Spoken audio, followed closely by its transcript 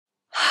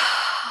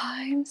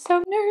I'm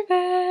so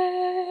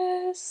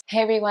nervous. Hey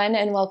everyone,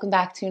 and welcome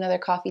back to another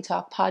Coffee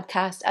Talk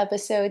podcast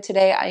episode.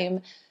 Today I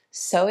am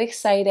so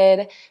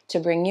excited to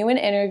bring you an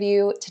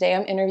interview. Today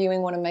I'm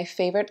interviewing one of my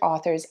favorite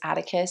authors,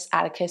 Atticus.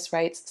 Atticus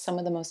writes some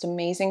of the most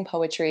amazing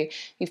poetry.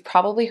 You've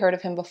probably heard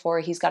of him before.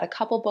 He's got a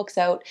couple books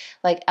out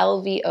like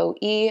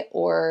LVOE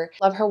or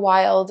Love Her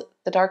Wild,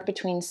 The Dark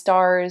Between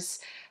Stars,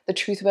 The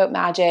Truth About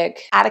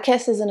Magic.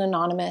 Atticus is an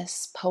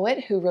anonymous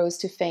poet who rose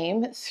to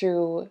fame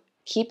through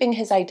keeping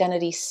his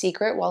identity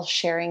secret while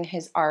sharing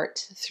his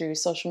art through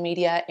social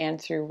media and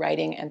through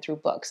writing and through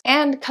books.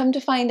 And come to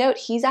find out,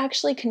 he's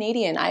actually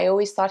Canadian. I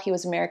always thought he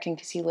was American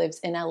because he lives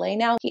in LA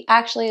now. He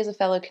actually is a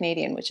fellow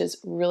Canadian, which is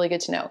really good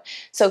to know.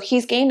 So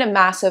he's gained a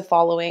massive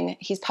following.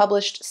 He's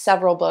published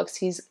several books.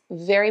 He's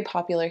very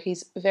popular.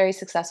 He's very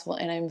successful,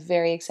 and I'm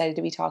very excited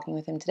to be talking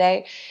with him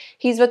today.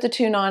 He's about to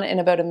tune on in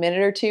about a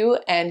minute or two,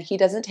 and he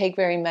doesn't take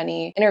very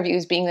many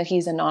interviews being that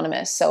he's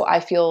anonymous. So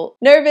I feel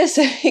nervous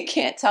if you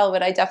can't tell,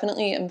 but I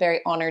definitely am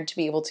very honored to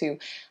be able to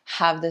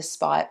have this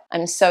spot.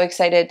 I'm so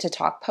excited to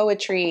talk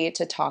poetry,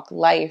 to talk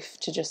life,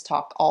 to just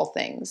talk all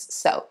things.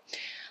 So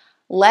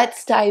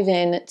let's dive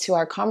in to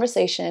our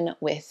conversation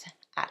with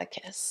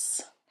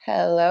Atticus.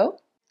 Hello,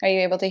 are you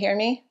able to hear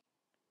me?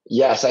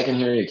 Yes, I can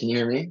hear you. Can you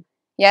hear me?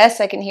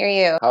 Yes, I can hear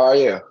you. How are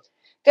you?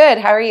 Good,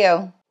 how are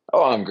you?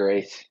 Oh, I'm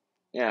great.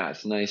 Yeah,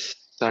 it's a nice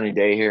sunny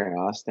day here in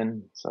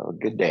Austin, so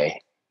good day.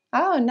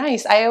 Oh,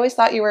 nice. I always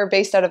thought you were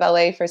based out of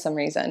LA for some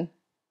reason.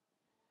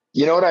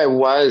 You know what? I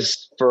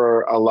was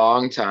for a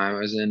long time. I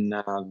was in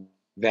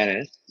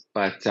Venice,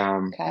 but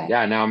Okay.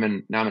 yeah, now I'm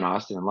in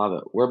Austin and love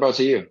it. Whereabouts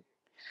are you?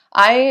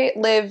 I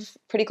live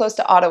pretty close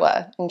to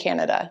Ottawa in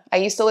Canada. I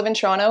used to live in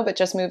Toronto, but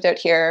just moved out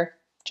here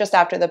just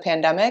after the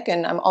pandemic,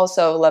 and I'm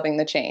also loving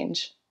the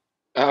change.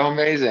 Oh,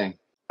 amazing.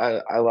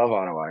 I love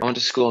Ottawa. I went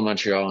to school in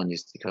Montreal and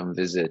used to come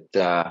visit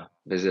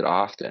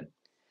often.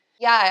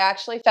 Yeah, I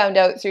actually found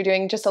out through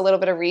doing just a little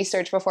bit of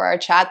research before our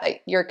chat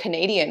that you're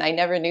Canadian. I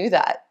never knew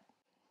that.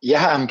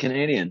 Yeah, I'm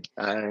Canadian.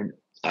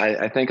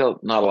 I think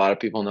not a lot of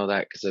people know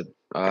that because of,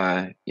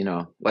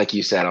 like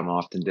you said, I'm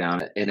often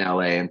down in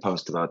LA and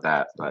post about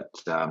that. But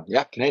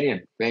yeah,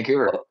 Canadian,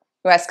 Vancouver.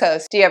 West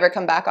Coast. Do you ever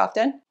come back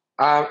often?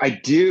 I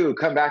do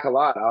come back a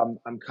lot.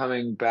 I'm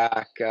coming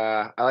back.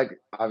 I like,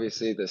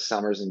 obviously, the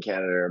summers in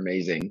Canada are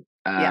amazing.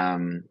 Yeah.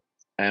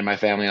 And my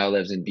family all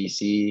lives in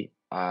BC,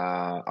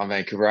 on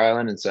Vancouver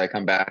Island, and so I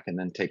come back and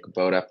then take a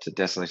boat up to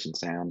Desolation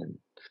Sound,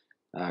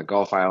 and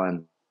Gulf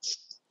Island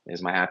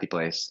is my happy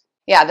place.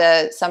 Yeah,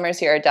 the summers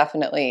here are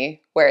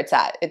definitely where it's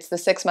at. It's the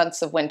 6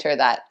 months of winter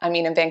that, I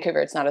mean, in Vancouver,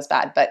 it's not as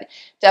bad, but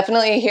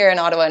definitely here in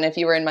Ottawa. And if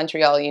you were in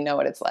Montreal, you know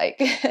what it's like.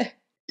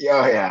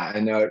 Yeah, oh, yeah, I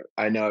know it.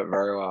 I know it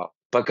very well.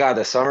 But God,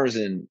 the summers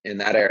in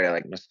that area,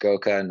 like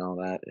Muskoka and all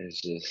that, is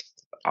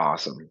just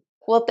awesome.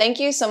 Well,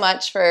 thank you so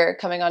much for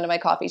coming onto my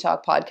Coffee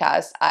Talk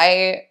podcast.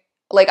 I'm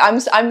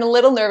a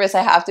little nervous,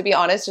 I have to be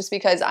honest, just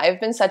because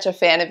I've been such a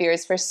fan of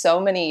yours for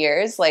so many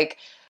years. Like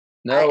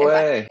No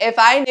way. if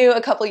I knew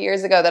a couple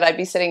years ago that I'd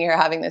be sitting here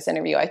having this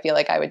interview, I feel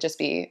like I would just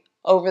be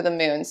over the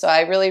moon. So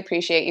I really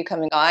appreciate you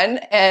coming on.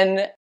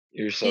 And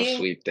You're so being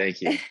sweet.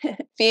 Thank you.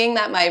 being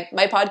that my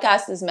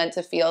podcast is meant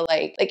to feel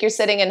like you're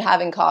sitting and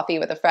having coffee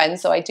with a friend.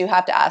 So I do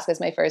have to ask as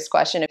my first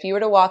question, if you were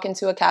to walk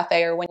into a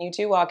cafe, or when you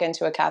do walk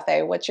into a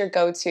cafe, what's your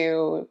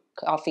go-to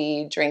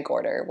coffee drink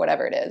order,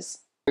 whatever it is?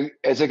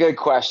 It's a good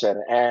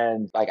question.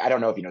 And like, I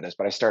don't know if you know this,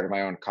 but I started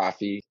my own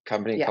coffee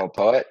company Yeah. called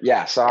Poet.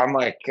 Yeah. So Yeah. I'm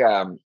like,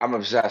 I'm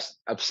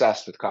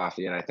obsessed with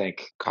coffee. And I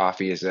think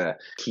coffee is a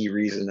key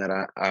reason that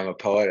I'm a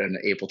poet and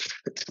able to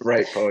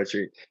write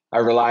poetry. I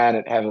rely on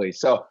it heavily.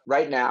 So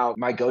right now,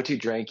 my go-to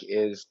drink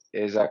is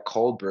a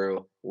cold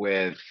brew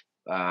with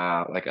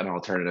like an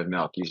alternative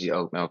milk, usually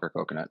oat milk or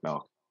coconut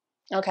milk.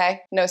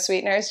 Okay. No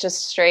sweeteners,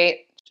 just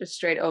straight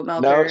oat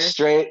milk No, or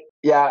straight.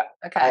 Yeah,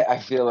 okay. I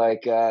feel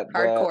like the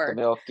Hardcore.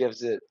 milk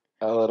gives it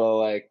a little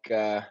like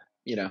je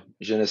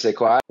ne sais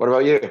quoi. What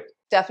about you?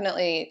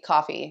 Definitely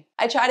coffee.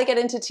 I try to get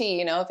into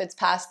tea, if it's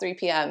past 3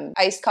 p.m.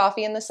 Iced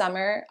coffee in the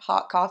summer,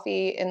 hot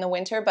coffee in the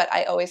winter, but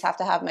I always have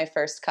to have my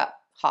first cup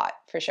hot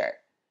for sure.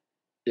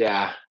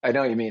 Yeah, I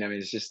know what you mean. I mean,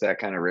 it's just that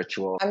kind of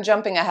ritual. I'm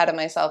jumping ahead of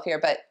myself here,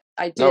 but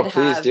I No, did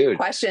please, have dude.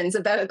 questions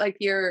about like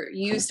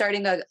you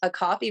starting a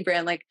coffee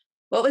brand. Like,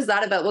 what was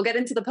that about? We'll get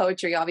into the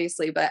poetry,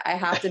 obviously, but I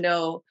have to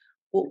know,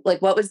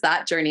 like, what was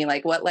that journey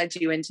like? What led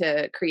you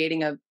into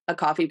creating a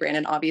coffee brand?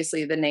 And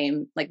obviously, the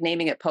name, like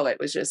naming it Poet,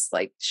 was just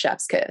like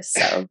chef's kiss.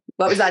 So,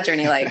 what was that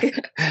journey like?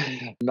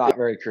 Not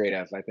very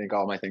creative. I think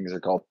all my things are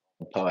called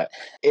Poet.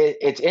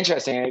 It's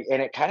interesting,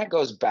 and it kind of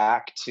goes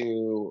back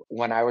to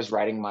when I was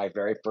writing my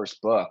very first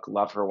book,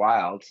 Love Her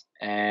Wild,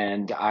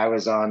 and I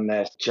was on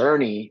this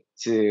journey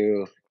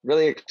to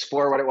really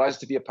explore what it was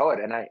to be a poet.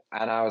 And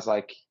I was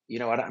like, you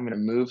know what? I'm going to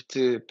move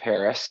to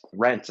Paris,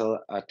 rent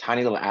a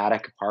tiny little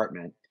attic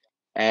apartment,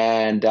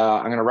 and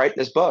I'm going to write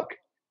this book.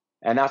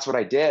 And that's what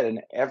I did.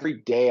 And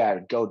every day I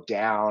would go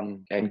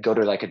down and go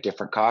to like a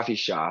different coffee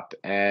shop.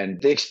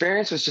 And the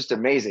experience was just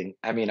amazing.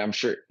 I mean, I'm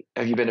sure,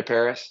 have you been to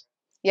Paris?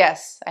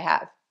 Yes, I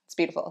have. It's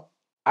beautiful.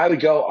 I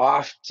would go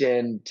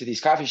often to these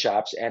coffee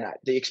shops, and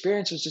the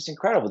experience was just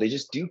incredible. They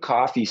just do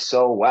coffee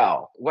so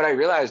well. What I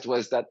realized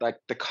was that like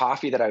the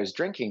coffee that I was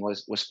drinking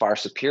was far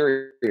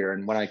superior.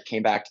 And when I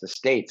came back to the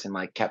States and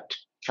like kept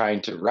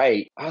trying to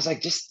write, I was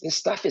like, just this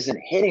stuff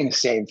isn't hitting the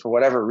same for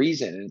whatever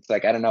reason. And it's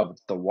like, I don't know if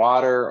it's the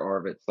water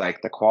or if it's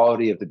like the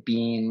quality of the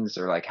beans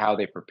or like how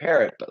they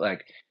prepare it, but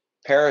like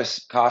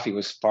Paris coffee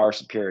was far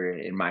superior,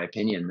 in my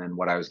opinion, than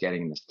what I was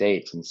getting in the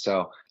States. And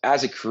so,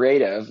 as a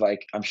creative,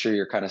 like I'm sure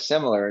you're kind of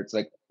similar, it's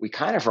like we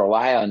kind of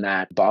rely on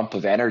that bump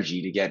of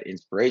energy to get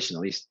inspiration.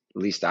 At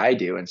least I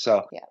do. And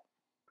so, Yeah.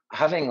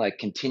 having like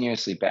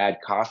continuously bad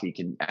coffee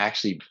can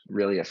actually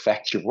really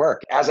affect your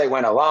work. As I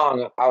went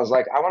along, I was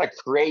like, I want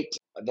to create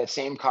the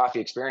same coffee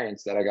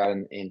experience that I got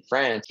in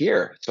France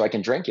here so I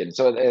can drink it. And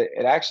so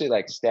it actually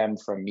like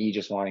stemmed from me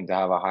just wanting to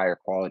have a higher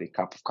quality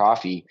cup of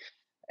coffee,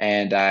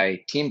 and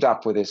I teamed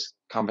up with this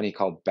company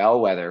called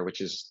Bellwether,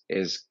 which is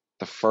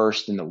the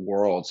first in the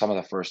world, some of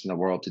the first in the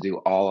world to do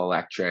all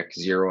electric,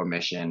 zero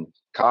emission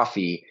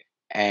coffee.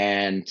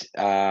 And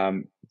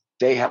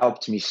they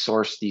helped me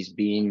source these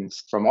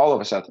beans from all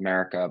over South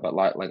America, but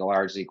like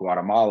largely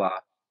Guatemala,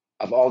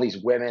 of all these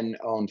women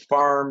owned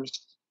farms.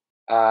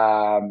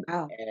 Wow.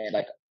 And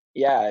like,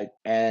 yeah,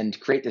 and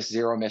create this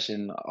zero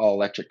emission all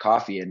electric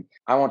coffee. And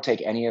I won't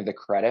take any of the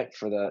credit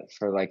for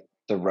like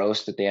the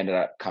roast that they ended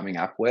up coming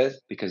up with,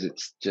 because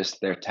it's just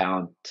their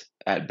talent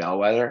at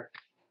Bellwether.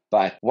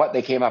 But what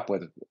they came up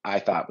with, I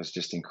thought was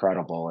just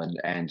incredible,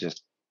 and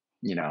just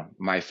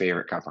my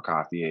favorite cup of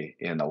coffee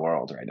in the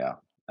world right now.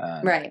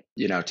 Right.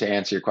 To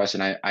answer your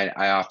question, I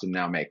often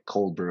now make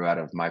cold brew out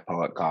of my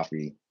Poet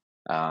coffee,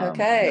 and that's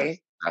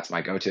Okay. that's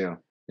my go-to.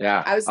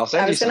 Yeah, I was I'll I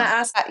send you was gonna some.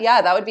 ask.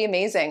 Yeah, that would be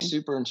amazing.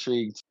 Super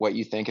intrigued what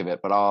you think of it,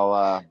 but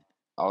I'll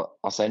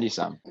send you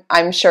some.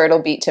 I'm sure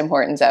it'll beat Tim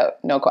Hortons out,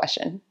 no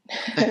question.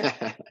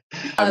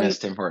 I miss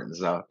Tim Hortons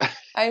though.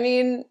 I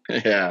mean,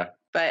 Yeah.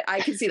 but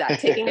I can see that.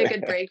 Taking a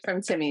good break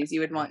from Timmy's,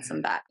 you would want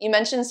some back. You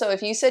mentioned, so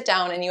if you sit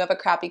down and you have a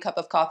crappy cup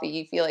of coffee,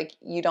 you feel like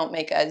you don't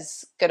make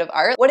as good of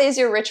art. What is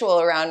your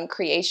ritual around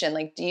creation?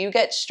 Like, do you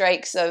get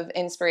strikes of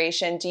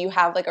inspiration? Do you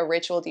have like a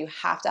ritual? Do you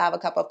have to have a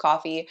cup of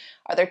coffee?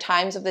 Are there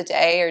times of the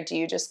day, or do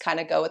you just kind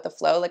of go with the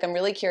flow? Like, I'm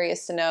really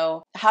curious to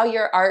know how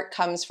your art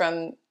comes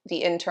from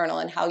the internal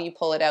and how you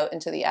pull it out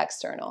into the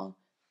external.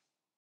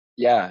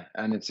 Yeah,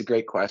 and it's a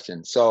great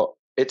question. So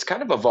it's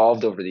kind of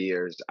evolved over the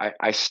years.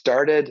 I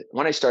started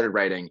when I started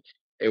writing,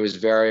 it was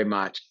very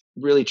much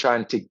really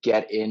trying to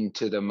get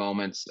into the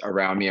moments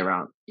around me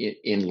around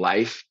in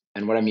life.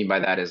 And what I mean by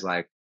that is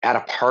like at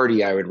a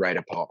party, I would write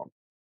a poem.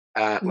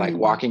 Like Mm.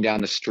 walking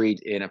down the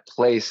street in a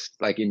place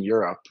like in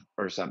Europe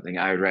or something,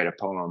 I would write a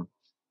poem,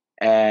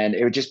 and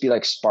it would just be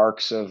like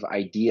sparks of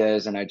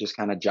ideas, and I just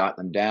kind of jot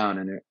them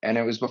down, and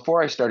it was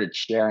before I started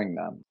sharing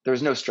them. There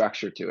was no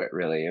structure to it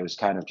really. It was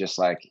kind of just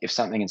like if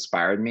something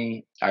inspired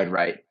me, I'd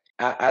write.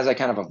 As I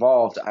kind of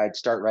evolved, I'd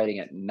start writing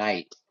at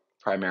night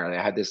primarily.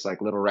 I had this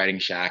like little writing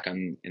shack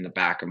in the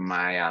back of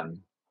my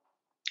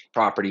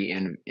property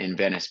in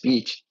Venice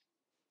Beach,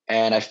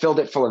 and I filled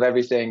it full of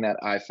everything that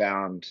I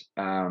found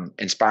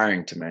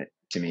inspiring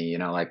to me,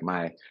 like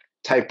my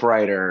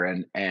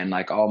typewriter, and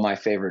like all my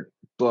favorite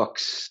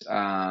books,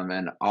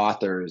 and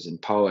authors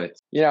and poets,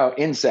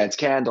 incense,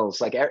 candles,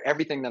 like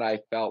everything that I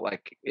felt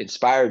like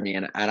inspired me,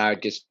 and I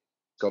would just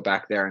go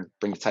back there and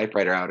bring the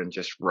typewriter out and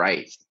just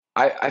write.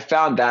 I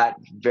found that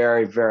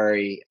very,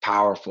 very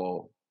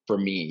powerful for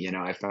me.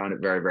 I found it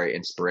very, very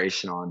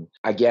inspirational. And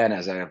again,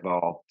 as I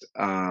evolved,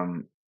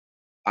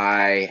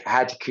 I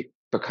had to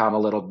become a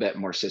little bit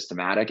more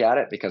systematic at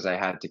it, because I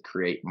had to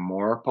create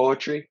more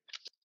poetry.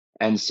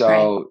 And Right.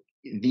 so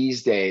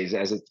these days,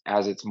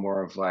 as it's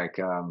more of like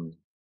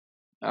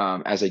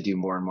as I do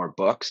more and more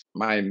books,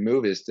 my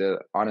move is to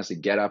honestly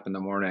get up in the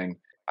morning,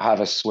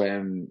 have a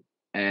swim,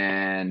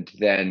 and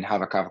then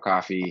have a cup of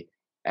coffee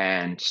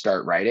and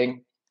start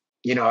writing.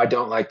 I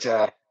don't like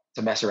to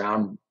mess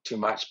around too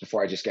much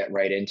before I just get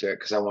right into it,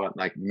 because I want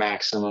like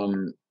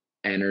maximum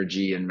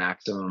energy and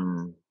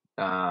maximum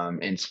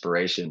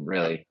inspiration,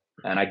 really.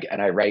 And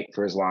I write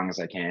for as long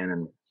as I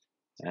can,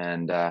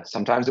 and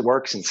sometimes it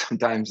works and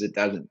sometimes it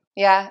doesn't.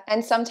 Yeah.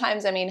 And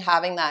sometimes, I mean,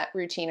 having that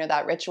routine or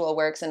that ritual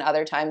works, and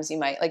other times you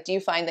might like, do you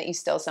find that you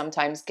still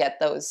sometimes get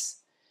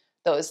those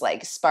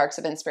like sparks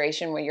of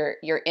inspiration where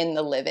you're in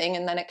the living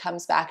and then it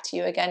comes back to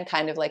you again,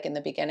 kind of like in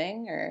the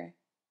beginning? Or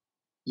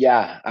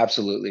Yeah,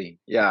 absolutely.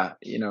 Yeah,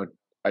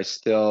 I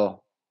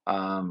still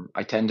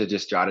I tend to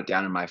just jot it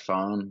down in my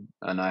phone,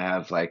 and I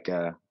have like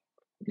a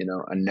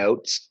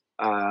notes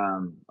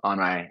on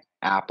my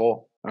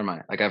Apple, or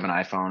my like I have an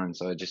iPhone, and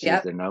so I just use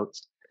yep. the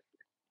notes.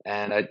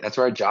 And that's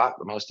where I jot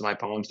most of my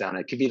poems down.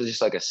 It could be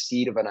just like a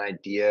seed of an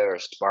idea or a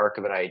spark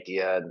of an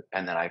idea,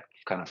 and then I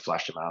kind of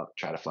flesh them out,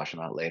 try to flesh them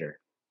out later.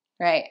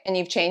 Right. And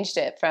you've changed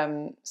it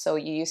from, so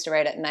you used to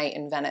write at night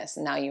in Venice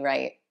and now you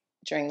write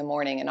during the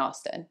morning in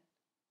Austin.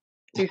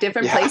 Do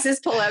different Yeah. places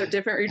pull out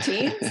different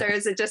routines, or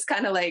is it just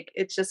kind of like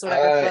it's just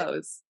whatever uh,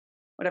 flows?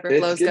 Whatever it's a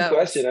flows good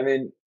question. goes. I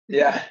mean,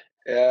 yeah,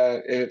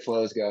 if it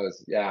flows,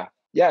 goes. Yeah,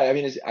 yeah. I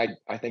mean,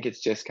 I think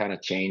it's just kind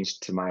of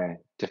changed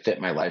to fit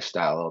my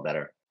lifestyle a little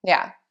better.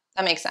 Yeah,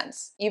 that makes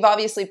sense. You've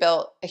obviously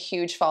built a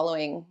huge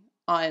following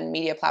on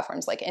media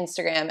platforms like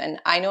Instagram,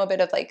 and I know a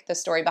bit of like the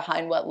story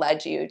behind what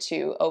led you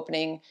to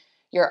opening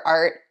your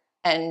art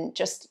and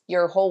just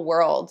your whole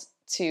world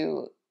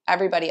to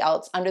everybody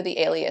else under the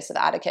alias of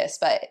Atticus.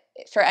 But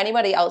for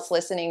anybody else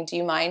listening, do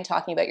you mind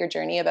talking about your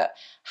journey, about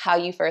how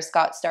you first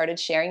got started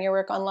sharing your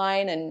work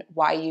online and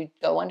why you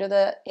go under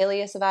the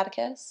alias of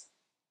Atticus?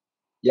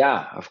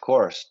 Yeah, of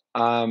course.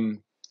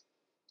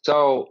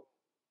 So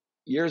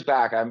years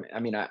back,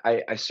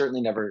 I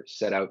certainly never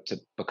set out to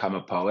become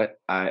a poet.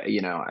 I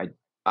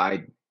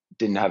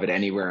didn't have it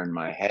anywhere in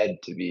my head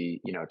to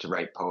be, to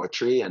write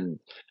poetry. And,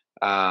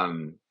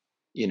 um,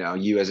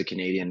 you as a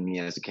Canadian, me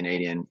as a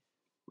Canadian,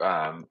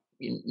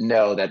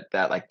 know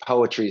that like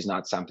poetry is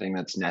not something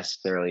that's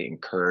necessarily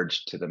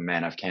encouraged to the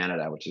men of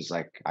Canada, which is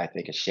like, I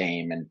think, a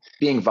shame. And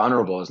being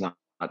vulnerable is not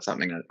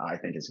something that I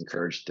think is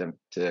encouraged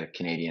to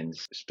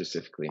Canadians,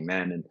 specifically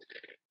men. And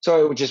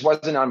so it just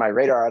wasn't on my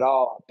radar at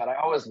all. But I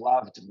always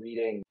loved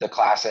reading the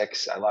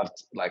classics. I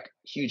loved, like,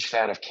 huge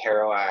fan of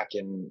Kerouac,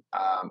 and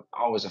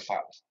always a fan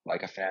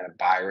of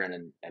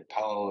Byron and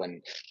Poe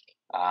and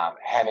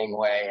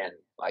Hemingway and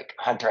like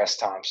Hunter S.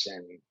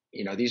 Thompson.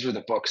 These were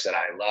the books that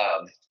I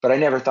loved. But I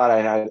never thought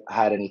I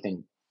had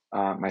anything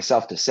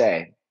myself to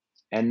say.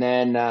 And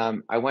then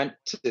I went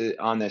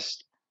on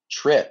this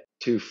trip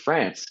to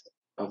France,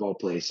 of all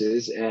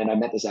places, and I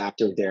met this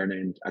actor there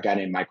named a guy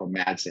named Michael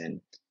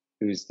Madsen,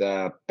 who's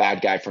the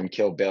bad guy from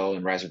Kill Bill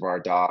and Reservoir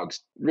Dogs.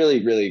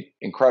 Really, really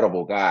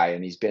incredible guy,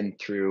 and he's been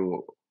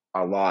through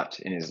a lot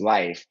in his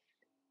life.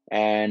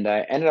 And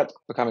I ended up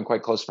becoming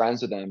quite close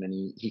friends with him,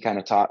 and he kind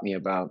of taught me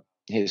about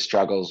his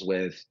struggles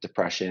with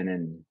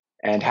depression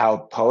and how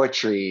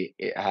poetry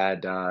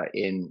had,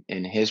 in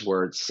his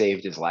words,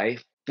 saved his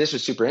life. This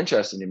was super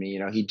interesting to me.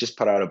 He just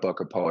put out a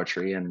book of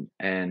poetry,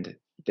 and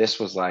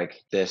this was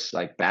like this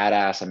like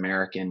badass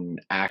American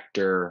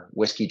actor,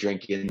 whiskey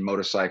drinking,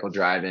 motorcycle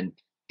driving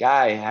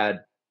guy had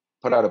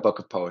put out a book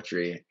of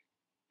poetry,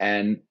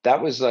 and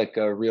that was like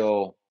a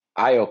real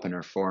eye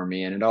opener for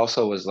me. And it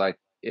also was like,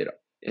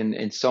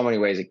 in so many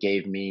ways, it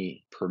gave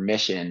me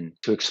permission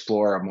to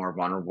explore a more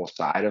vulnerable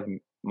side of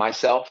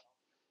myself.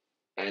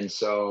 And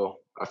so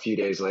a few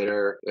days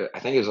later, I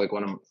think it was like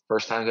one of the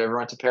first times I ever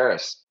went to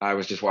Paris. I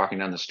was just walking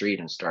down the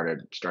street and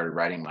started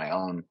writing my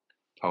own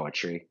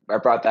poetry. I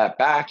brought that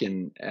back,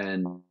 and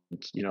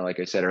like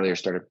I said earlier,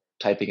 started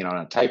typing it on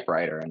a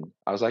typewriter. And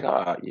I was like,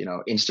 oh,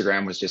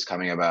 Instagram was just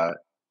coming about,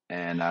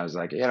 and I was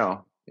like,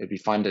 it'd be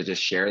fun to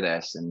just share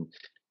this and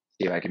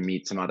see if I can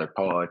meet some other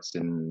poets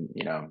and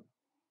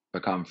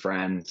become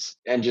friends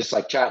and just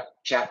like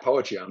chat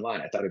poetry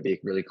online. I thought it'd be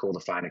really cool to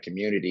find a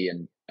community,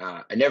 and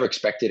I never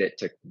expected it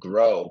to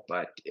grow,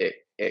 but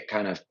it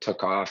kind of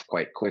took off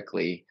quite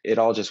quickly. It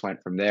all just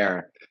went from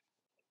there,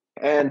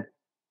 and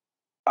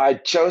I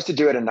chose to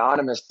do it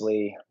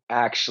anonymously,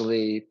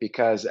 actually,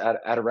 because at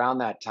around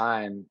that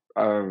time,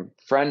 a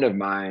friend of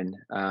mine,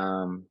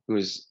 who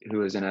was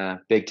in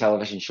a big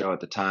television show at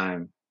the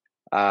time,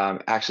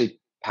 actually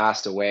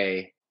passed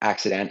away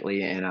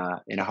accidentally in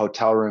a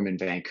hotel room in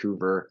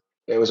Vancouver.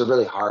 It was a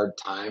really hard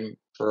time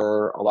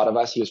for a lot of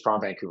us. He was from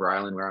Vancouver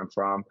Island, where I'm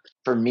from.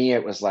 For me,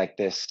 it was like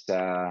this.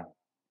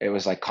 It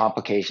was like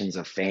complications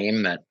of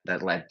fame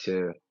that led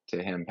to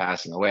him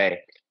passing away,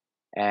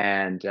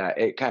 and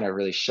it kind of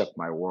really shook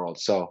my world.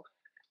 So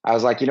I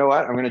was like, you know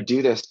what, I'm going to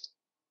do this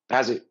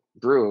as it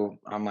grew.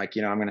 I'm like,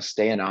 I'm going to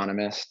stay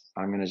anonymous.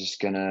 I'm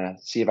gonna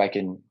see if I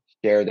can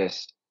share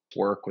this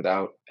work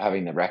without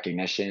having the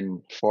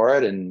recognition for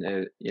it. And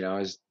it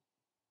was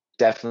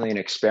definitely an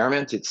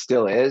experiment. It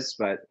still is,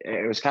 but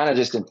it was kind of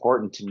just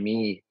important to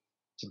me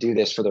to do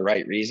this for the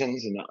right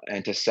reasons,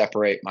 and to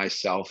separate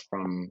myself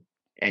from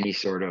any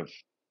sort of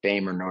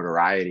fame or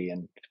notoriety.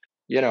 And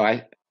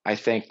I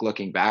think,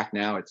 looking back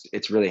now,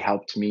 it's really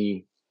helped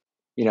me,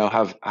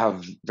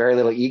 have very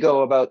little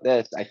ego about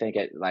this. I think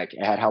it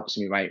helps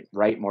me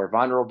write more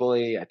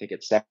vulnerably. I think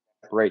it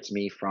separates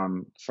me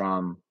from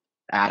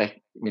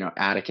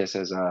Atticus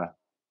as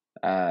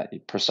a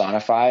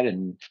personified.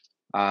 And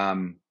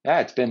yeah,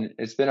 it's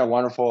been a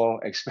wonderful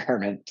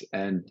experiment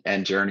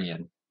and journey,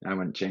 and I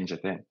wouldn't change a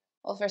thing.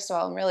 Well, first of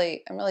all, I'm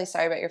really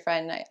sorry about your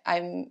friend.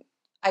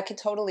 I could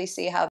totally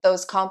see how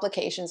those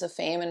complications of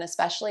fame, and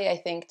especially I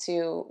think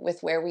too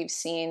with where we've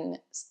seen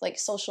like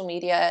social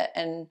media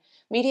and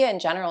media in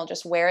general,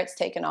 just where it's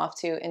taken off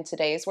to in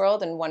today's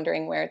world, and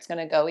wondering where it's going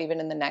to go even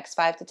in the next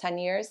 5 to 10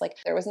 years. Like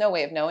there was no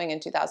way of knowing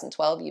in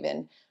 2012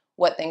 even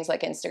what things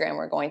like Instagram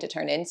were going to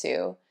turn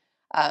into.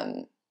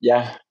 Um,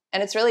 Yeah.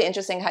 and it's really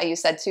interesting how you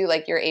said too,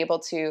 like you're able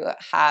to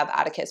have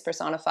Atticus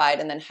personified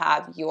and then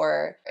have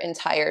your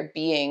entire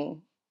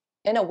being,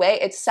 in a way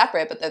it's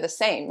separate, but they're the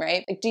same,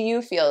 right? Like, do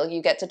you feel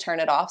you get to turn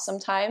it off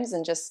sometimes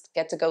and just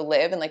get to go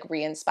live and like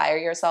re-inspire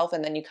yourself,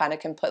 and then you kind of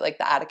can put like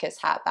the Atticus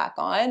hat back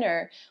on?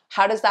 Or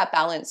how does that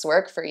balance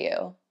work for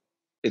you?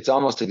 It's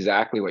almost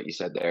exactly what you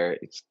said there.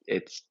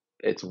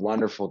 It's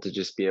wonderful to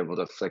just be able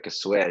to flick a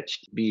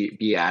switch,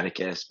 be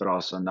Atticus, but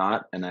also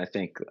not. And I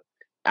think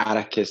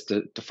Atticus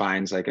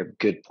defines like a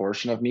good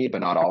portion of me,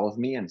 but not all of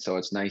me. And so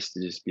it's nice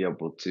to just be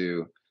able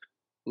to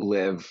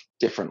live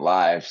different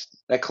lives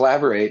that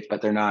collaborate,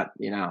 but they're not,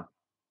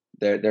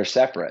 they're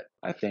separate.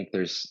 I think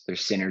there's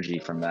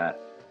synergy from that.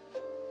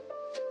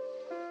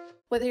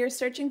 Whether you're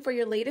searching for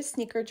your latest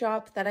sneaker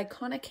drop, that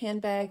iconic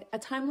handbag, a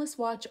timeless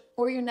watch,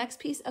 or your next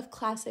piece of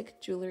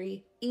classic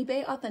jewelry,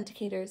 eBay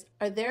authenticators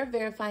are there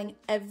verifying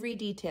every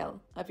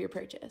detail of your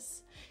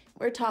purchase.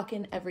 We're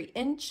talking every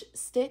inch,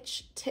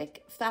 stitch,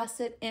 tick,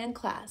 facet, and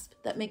clasp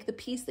that make the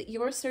piece that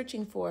you're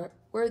searching for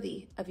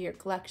worthy of your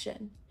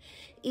collection.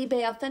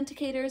 eBay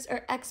authenticators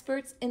are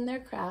experts in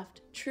their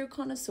craft, true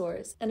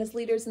connoisseurs, and as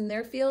leaders in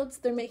their fields,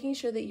 they're making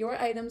sure that your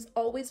items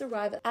always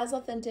arrive as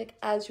authentic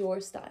as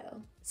your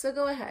style. So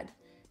go ahead,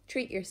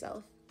 treat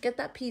yourself, get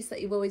that piece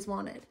that you've always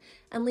wanted,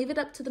 and leave it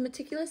up to the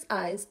meticulous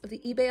eyes of the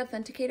eBay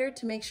authenticator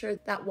to make sure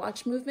that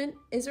watch movement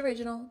is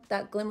original,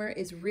 that glimmer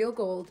is real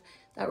gold,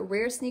 that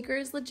rare sneaker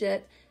is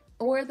legit,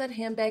 or that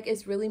handbag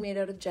is really made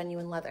out of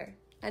genuine leather,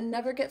 and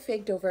never get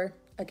faked over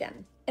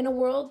again. In a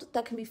world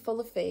that can be full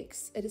of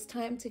fakes, it is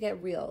time to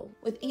get real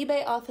with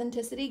eBay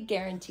Authenticity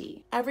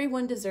Guarantee.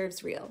 Everyone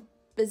deserves real.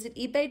 Visit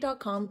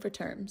ebay.com for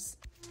terms.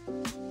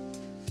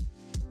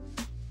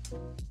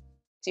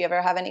 Do you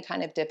ever have any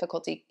kind of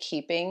difficulty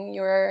keeping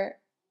your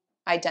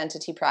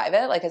identity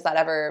private? Like, has that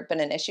ever been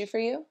an issue for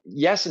you?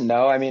 Yes and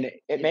no. I mean,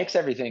 it makes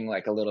everything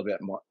like a little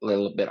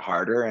bit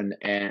harder,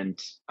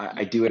 and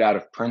I do it out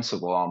of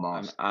principle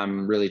almost.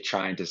 I'm really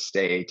trying to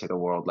say to the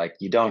world, like,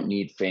 you don't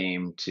need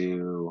fame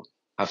to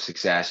have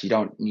success. You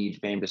don't need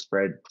fame to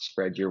spread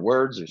your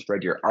words or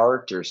spread your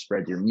art or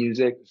spread your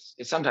music.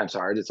 It's sometimes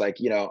hard. It's like,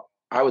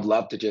 I would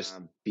love to just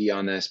be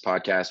on this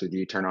podcast with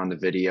you, turn on the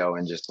video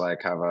and just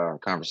like have a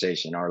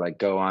conversation, or like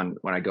go on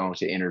when I go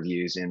into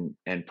interviews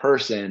in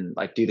person,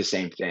 like do the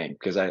same thing.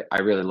 Cause I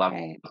really love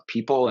Right.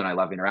 people and I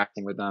love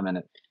interacting with them.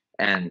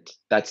 And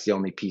that's the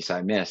only piece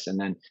I miss. And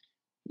then,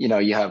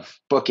 you have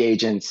book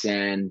agents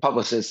and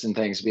publicists and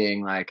things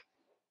being like,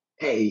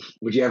 hey,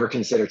 would you ever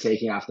consider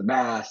taking off the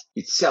mask?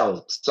 You'd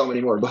sell so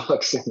many more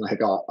books and like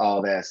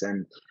all this.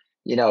 And,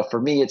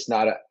 for me, it's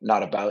not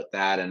about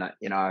that. And,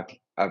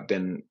 I've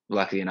been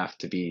lucky enough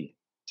to be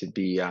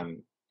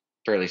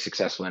fairly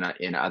successful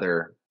in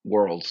other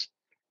worlds.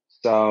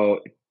 So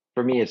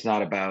for me, it's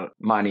not about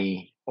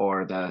money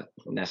or the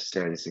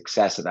necessarily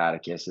success of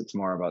Atticus. It's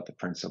more about the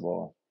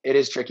principle. It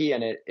is tricky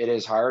and it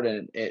is hard.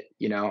 And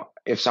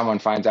if someone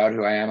finds out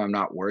who I am, I'm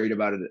not worried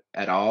about it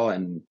at all.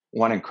 And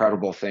one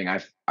incredible thing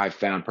I've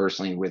found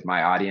personally with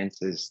my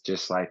audience is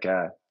just like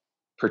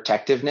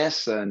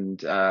protectiveness.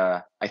 And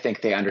I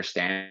think they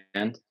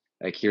understand,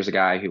 like, here's a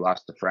guy who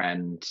lost a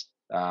friend,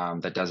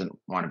 that doesn't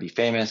want to be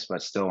famous,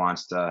 but still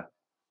wants to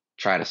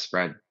try to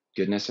spread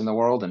goodness in the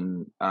world.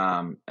 And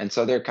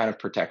so they're kind of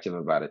protective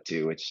about it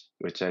too,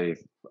 which I've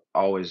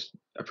always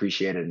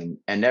appreciated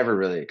and never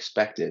really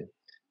expected.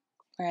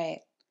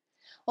 Right.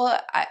 Well,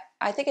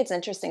 I think it's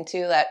interesting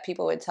too that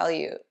people would tell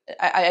you.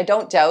 I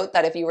don't doubt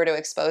that if you were to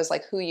expose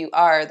like who you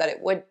are, that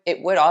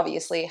it would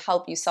obviously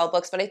help you sell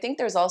books. But I think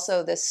there's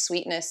also this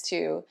sweetness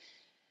to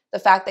the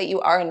fact that you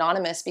are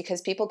anonymous,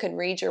 because people can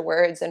read your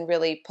words and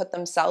really put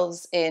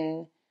themselves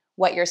in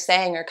what you're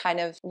saying, or kind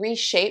of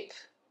reshape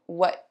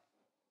what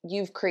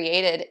you've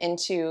created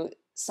into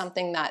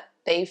something that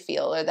they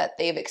feel or that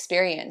they've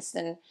experienced.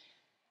 And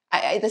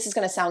this is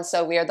going to sound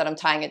so weird that I'm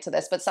tying it to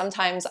this, but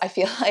sometimes I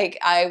feel like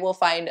I will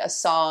find a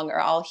song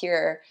or I'll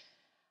hear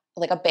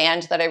like a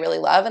band that I really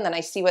love, and then I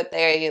see what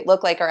they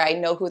look like, or I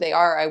know who they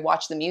are, or I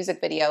watch the music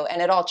video,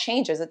 and it all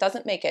changes. It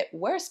doesn't make it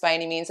worse by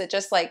any means. It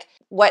just like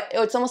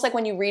it's almost like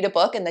when you read a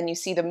book and then you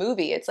see the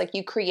movie. It's like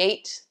you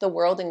create the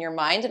world in your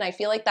mind, and I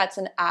feel like that's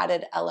an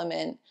added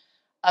element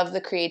of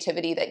the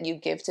creativity that you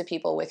give to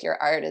people with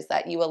your art, is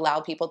that you allow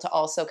people to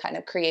also kind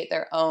of create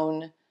their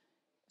own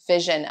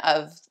vision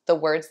of the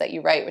words that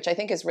you write, which I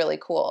think is really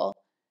cool.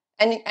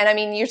 And I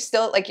mean, you're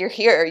still like, you're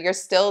here, you're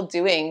still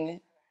doing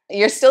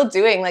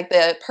like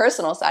the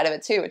personal side of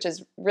it too, which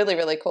is really,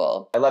 really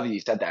cool. I love that you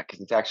said that, because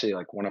it's actually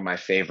like one of my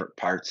favorite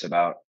parts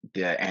about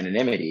the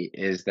anonymity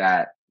is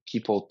that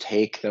people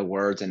take the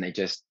words and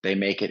they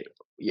make it,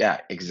 yeah,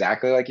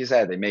 exactly like you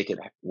said, they make it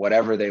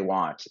whatever they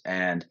want.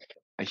 And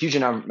a huge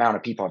amount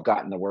of people have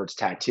gotten the words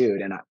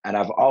tattooed, and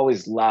I've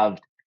always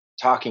loved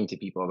talking to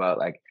people about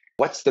like,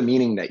 what's the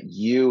meaning that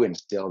you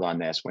instilled on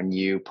this when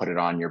you put it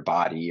on your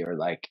body, or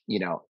like,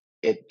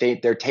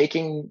 they're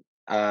taking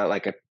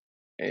like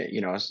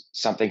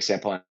something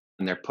simple,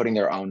 and they're putting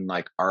their own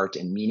like art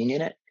and meaning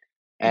in it,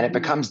 and it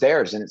Mm-hmm. becomes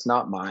theirs and it's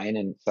not mine.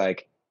 And it's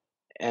like,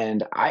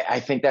 and I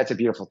think that's a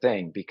beautiful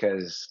thing,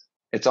 because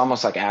it's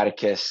almost like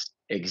Atticus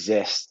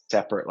exists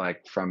separate,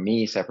 like from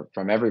me, separate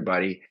from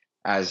everybody,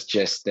 as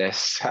just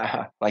this,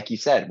 like you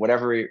said,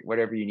 whatever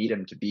you need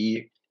him to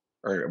be,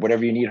 or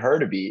whatever you need her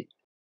to be.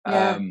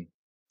 Yeah. Um,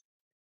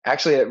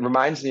 Actually, it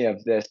reminds me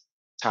of this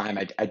time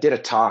I did a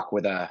talk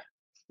with a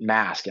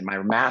mask, and my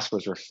mask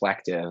was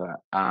reflective.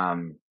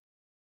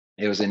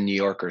 It was in New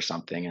York or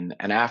something.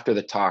 And after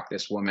the talk,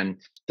 this woman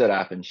stood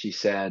up and she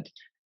said,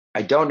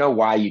 I don't know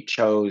why you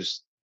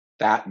chose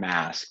that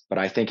mask, but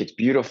I think it's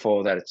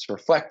beautiful that it's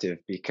reflective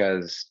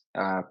because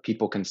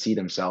people can see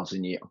themselves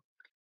in you.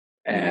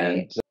 Right.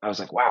 And I was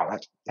like, wow,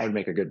 that would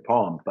make a good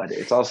poem. But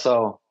it's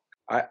also,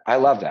 I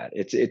love that.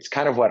 It's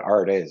kind of what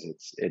art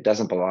is. It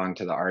doesn't belong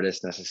to the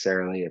artist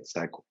necessarily. It's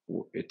like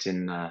it's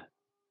in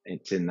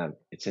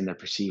the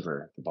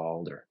perceiver, the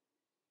beholder.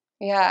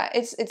 Yeah,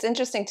 it's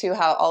interesting too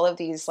how all of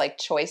these like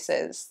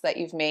choices that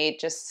you've made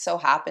just so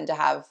happen to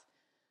have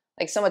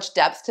like so much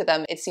depth to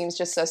them. It seems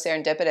just so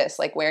serendipitous,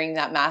 like wearing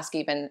that mask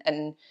even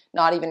and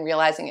not even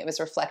realizing it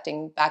was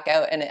reflecting back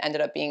out, and it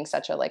ended up being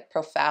such a like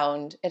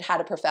profound, it had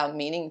a profound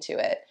meaning to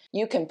it.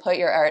 You can put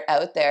your art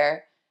out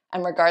there,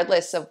 and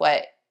regardless of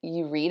what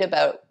you read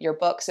about your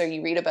books or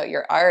you read about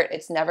your art,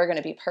 it's never going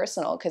to be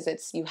personal because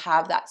it's you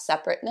have that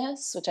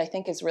separateness, which I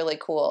think is really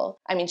cool.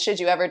 I mean,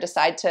 should you ever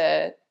decide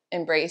to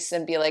embrace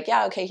and be like,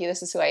 yeah, okay,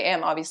 this is who I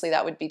am, obviously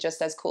that would be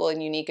just as cool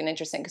and unique and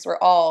interesting because we're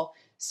all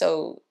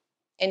so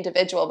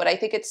individual. But I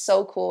think it's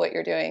so cool what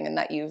you're doing and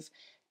that you've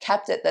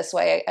kept it this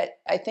way.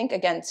 I think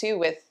again too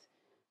with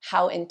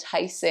how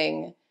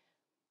enticing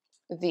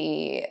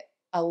the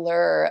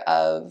allure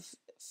of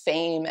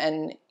fame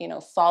and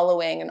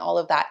following and all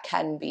of that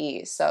can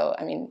be. So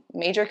I mean,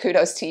 major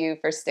kudos to you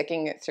for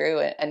sticking it through.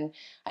 And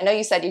I know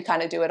you said you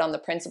kind of do it on the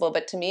principle,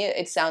 but to me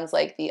it sounds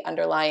like the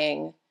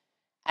underlying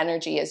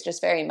energy is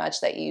just very much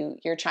that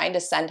you're trying to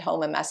send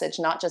home a message,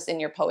 not just in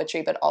your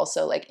poetry but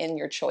also like in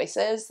your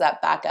choices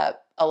that back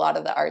up a lot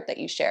of the art that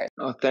you share.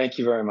 Oh, thank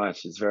you very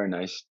much. It's very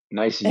nice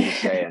of you to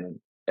say. And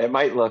it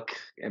might look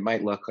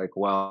like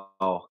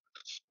well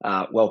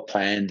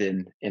planned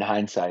in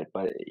hindsight,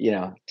 but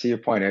to your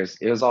point,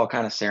 it was all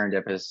kind of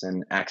serendipitous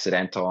and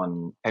accidental.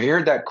 And have you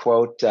heard that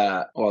quote?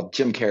 Well,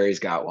 Jim Carrey's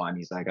got one.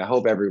 He's like, "I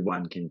hope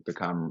everyone can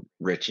become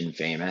rich and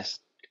famous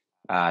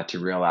to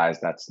realize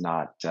that's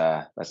not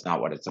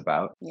what it's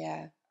about."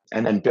 Yeah.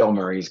 And then Bill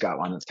Murray's got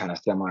one that's kind of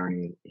similar,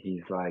 and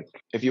he's like,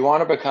 "If you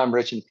want to become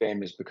rich and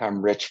famous,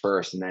 become rich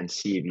first, and then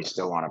see if you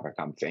still want to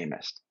become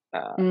famous."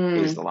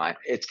 Is Mm, the line?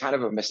 It's kind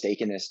of a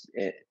mistakenness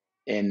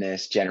in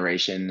this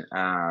generation.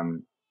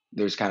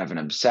 There's kind of an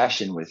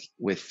obsession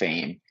with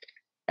fame,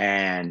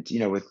 and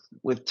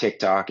with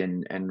TikTok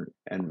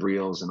and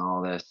reels and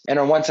all this. And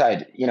on one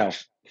side,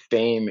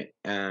 fame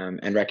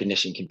and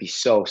recognition can be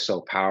so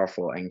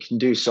powerful and can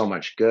do so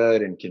much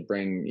good and can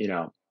bring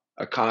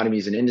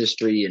economies and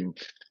industry and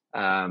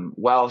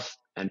wealth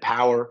and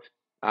power.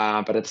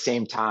 But at the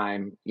same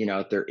time,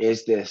 there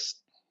is this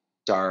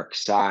dark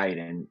side,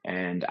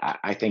 and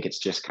I think it's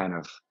just kind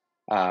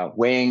of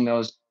weighing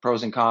those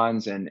pros and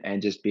cons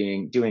and just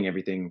doing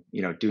everything,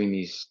 doing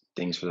these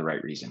things for the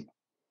right reason.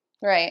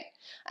 right.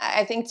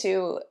 I think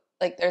too,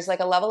 like there's like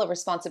a level of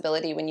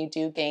responsibility when you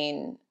do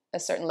gain a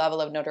certain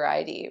level of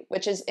notoriety,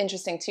 which is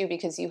interesting too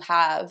because you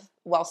have,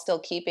 while still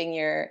keeping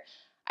your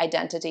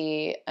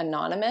identity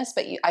anonymous,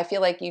 but I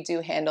feel like you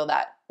do handle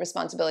that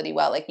responsibility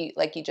well.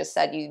 Like you just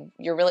said,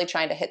 you're really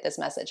trying to hit this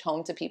message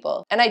home to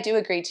people. And I do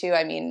agree too.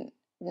 I mean,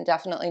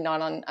 definitely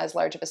not on as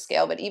large of a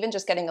scale, but even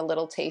just getting a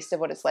little taste of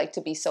what it's like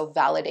to be so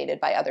validated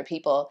by other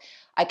people,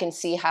 I can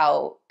see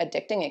how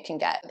addicting it can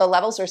get. The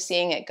levels we're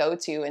seeing it go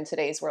to in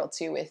today's world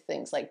too, with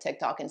things like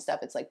TikTok and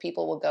stuff, it's like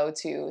people will go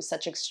to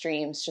such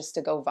extremes just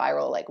to go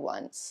viral like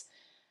once.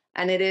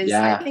 And it is,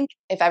 I Yeah. think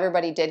if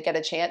everybody did get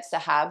a chance to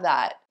have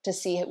that, to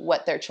see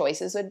what their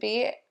choices would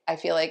be, I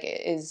feel like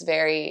it's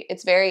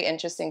very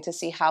interesting to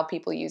see how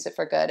people use it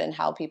for good and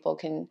how people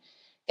can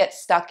get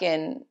stuck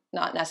in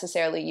not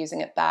necessarily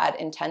using it bad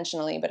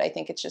intentionally, but I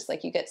think it's just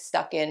like you get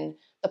stuck in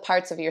the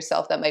parts of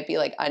yourself that might be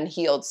like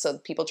unhealed. So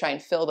people try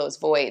and fill those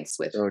voids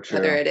with So whether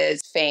true. it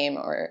is fame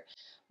or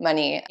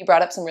money. You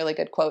brought up some really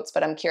good quotes,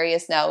 but I'm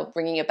curious now,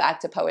 bringing it back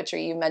to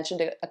poetry. You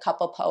mentioned a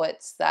couple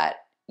poets that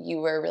you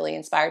were really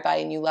inspired by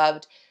and you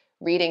loved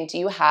reading. Do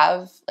you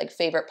have like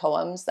favorite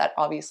poems that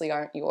obviously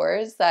aren't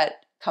yours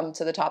that come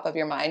to the top of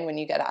your mind when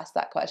you get asked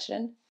that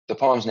question? The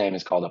poem's name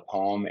is called "A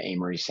Poem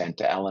Amory Sent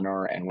to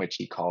Eleanor, and which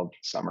he called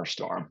Summer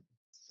Storm."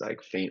 It's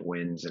like faint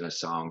winds and a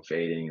song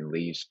fading and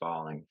leaves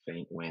falling,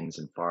 faint winds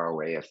and far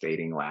away a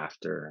fading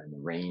laughter,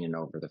 and rain and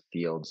over the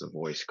fields a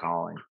voice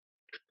calling.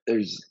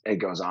 It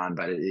goes on,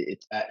 but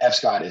F.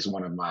 Scott is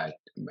one of my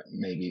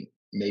maybe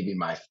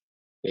my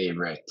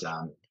favorite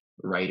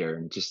writer,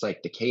 and just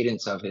like the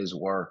cadence of his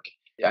work.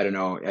 I don't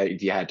know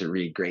if you had to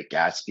read Great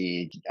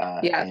Gatsby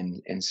Yeah.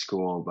 in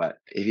school, but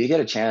if you get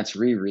a chance,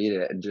 reread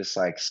it and just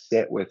like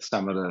sit with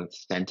some of the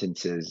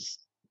sentences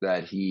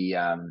that he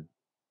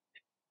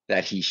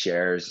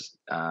shares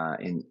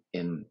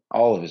in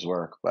all of his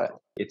work. But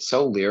it's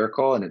so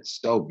lyrical and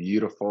it's so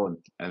beautiful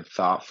and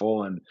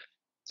thoughtful, and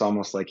it's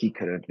almost like he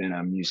could have been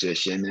a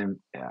musician and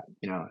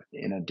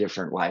in a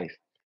different life.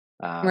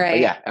 But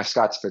Right. yeah, F.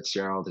 Scott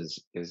Fitzgerald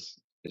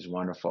is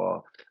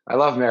wonderful. I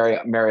love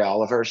Mary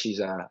Oliver. She's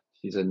a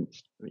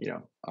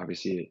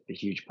obviously a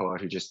huge poet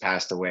who just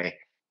passed away,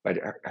 but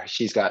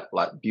she's got a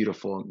lot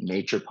beautiful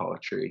nature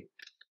poetry.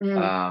 Mm.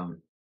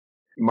 Um,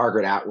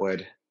 Margaret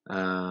Atwood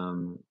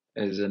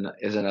is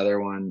another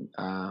one,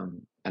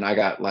 and I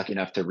got lucky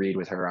enough to read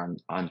with her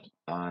on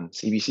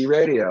CBC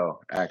Radio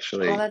Oh,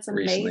 actually that's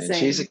recently, and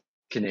she's amazing.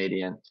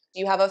 Canadian. Do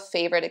you have a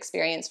favorite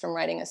experience from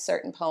writing a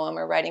certain poem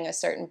or writing a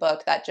certain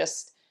book that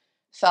just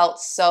felt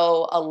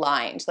so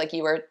aligned, like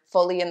you were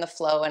fully in the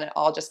flow and it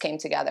all just came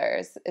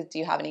together? Do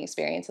you have any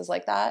experiences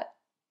like that?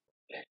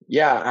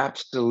 Yeah,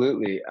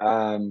 absolutely.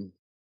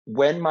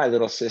 When my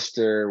little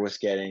sister was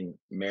getting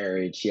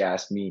married, she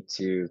asked me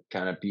to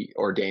kind of be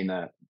ordain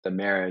the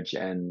marriage,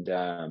 and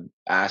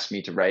asked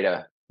me to write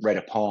a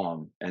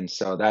poem. And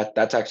so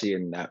that's actually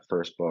in that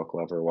first book,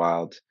 Love Her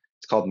Wild.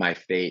 It's called My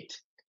Fate,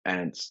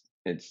 and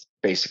it's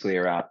basically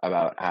around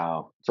about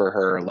how for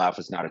her love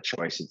was not a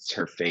choice; it's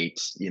her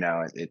fate.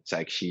 It's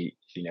like she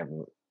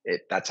never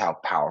it. That's how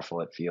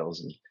powerful it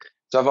feels. And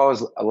so I've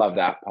always loved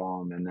that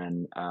poem. And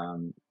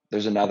then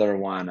there's another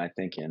one, I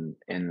think, in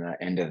the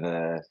end of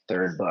the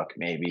third book,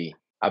 maybe,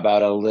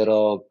 about a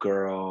little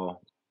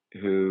girl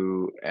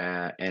who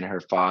and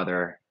her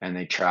father, and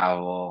they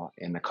travel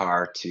in the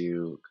car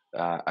to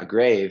a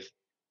grave,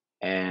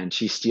 and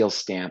she steals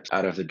stamps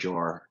out of the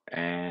drawer,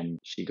 and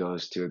she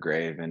goes to a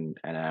grave and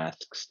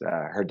asks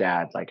her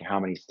dad, like, how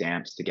many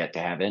stamps to get to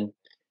heaven.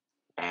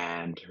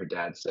 And her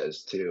dad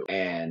says too,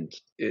 and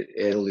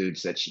it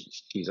alludes that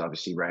she's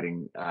obviously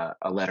writing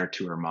a letter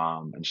to her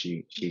mom, and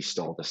she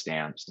stole the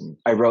stamps. And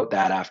I wrote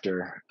that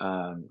after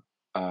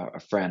a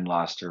friend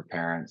lost her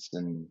parents,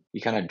 and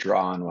you kind of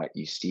draw on what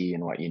you see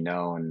and what you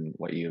know and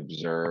what you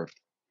observe.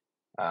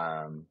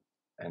 um,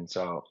 and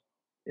so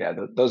yeah,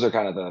 those are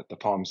kind of the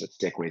poems that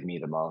stick with me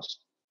the most.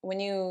 When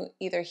you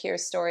either hear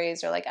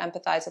stories or like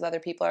empathize with other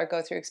people or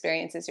go through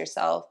experiences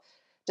yourself,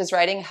 does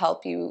writing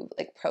help you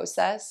like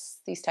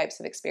process these types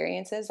of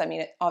experiences? I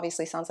mean, it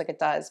obviously sounds like it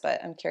does,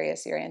 but I'm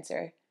curious your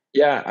answer.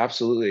 Yeah,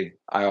 absolutely.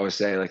 I always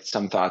say, like,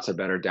 some thoughts are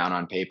better down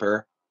on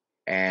paper,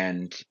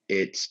 and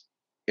it's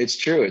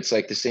true. It's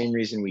like the same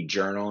reason we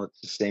journal.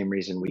 It's the same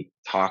reason we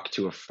talk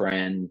to a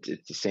friend.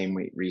 It's the same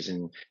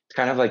reason. It's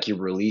kind of like you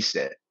release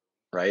it,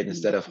 right?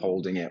 Instead of Mhm.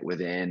 holding it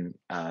within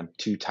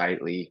too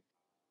tightly,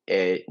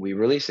 we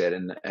release it,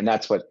 and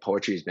that's what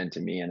poetry has been to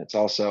me. And it's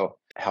also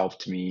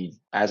helped me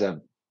as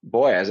a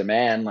boy, as a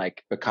man,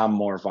 like become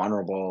more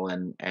vulnerable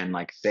and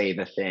like say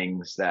the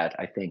things that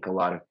I think a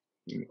lot of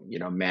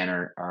men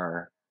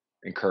are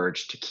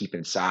encouraged to keep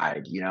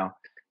inside,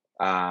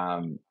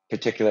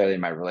 particularly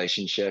in my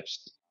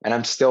relationships. And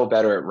I'm still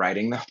better at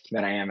writing them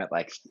than I am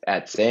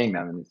at saying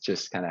them. And it's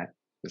just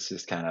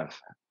kind of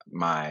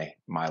my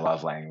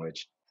love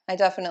language. I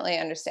definitely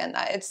understand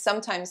that. It's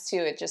sometimes too,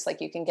 it just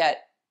like you can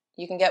get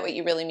what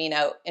you really mean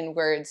out in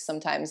words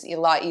sometimes a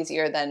lot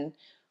easier than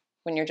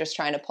when you're just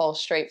trying to pull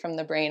straight from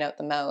the brain out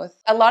the mouth.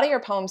 A lot of your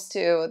poems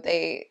too,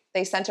 they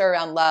center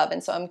around love,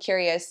 and so I'm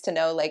curious to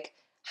know like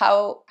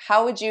how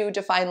would you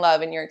define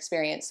love in your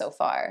experience so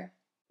far?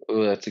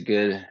 Oh, that's a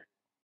good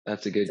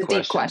It's a deep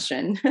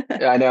question. question.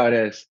 Yeah, I know it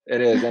is.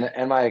 It is.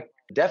 And my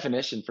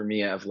definition for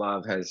me of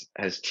love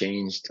has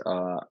changed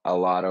a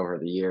lot over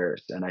the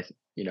years. And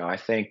I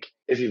think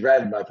if you've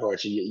read my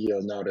poetry,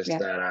 you'll notice Yeah.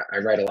 that I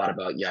write a lot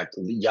about, yeah,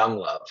 young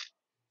love,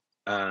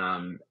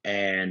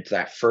 and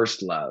that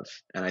first love.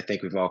 And I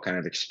think we've all kind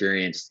of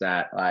experienced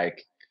that,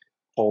 like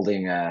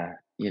holding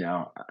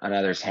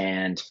another's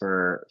hand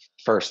for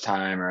first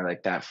time, or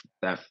like that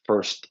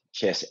first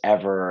kiss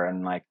ever,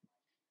 and like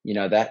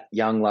that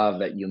young love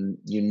that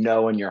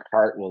in your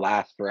heart will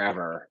last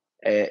forever.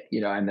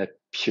 And the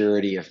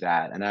purity of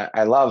that. And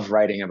I love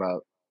writing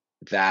about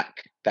that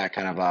that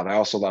kind of love. I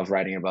also love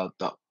writing about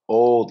the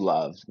old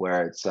love,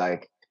 where it's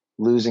like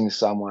losing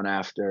someone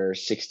after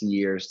 60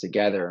 years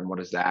together, and what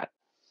does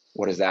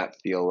that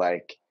feel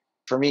like?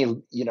 For me,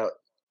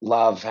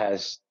 love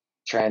has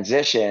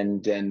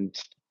transitioned, and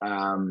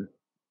um,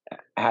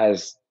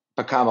 has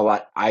become a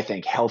lot, I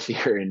think,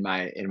 healthier in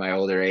my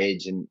older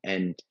age. And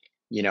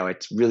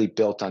it's really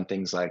built on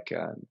things like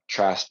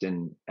trust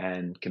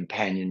and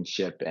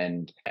companionship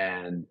and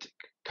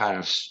kind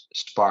of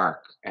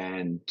spark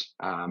and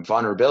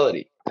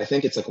vulnerability. I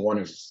think it's like one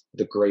of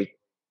the great.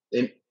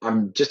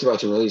 I'm just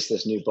about to release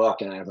this new book,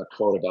 and I have a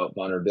quote about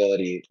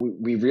vulnerability.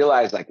 We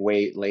realize, like,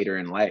 way later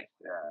in life,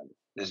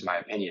 this is my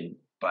opinion,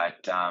 but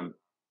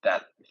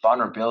that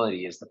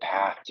vulnerability is the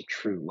path to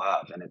true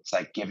love. And it's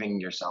like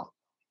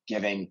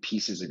giving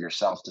pieces of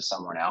yourself to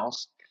someone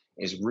else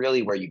is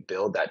really where you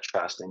build that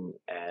trust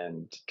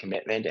and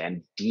commitment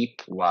and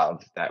deep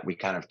love that we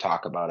kind of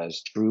talk about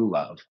as true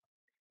love.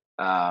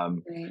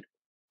 um, Right.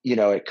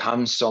 it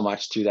comes so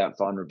much to that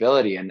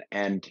vulnerability.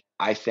 And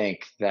I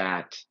think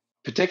that,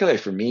 particularly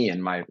for me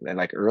in my,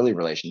 like, early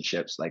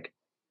relationships, like,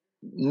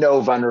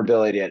 no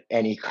vulnerability at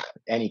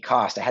any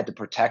cost. I had to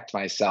protect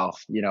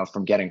myself,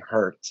 from getting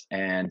hurt,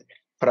 and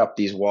put up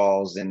these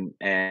walls. And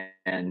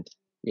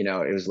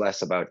it was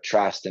less about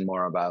trust and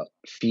more about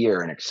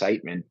fear and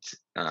excitement.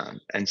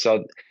 And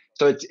so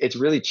it's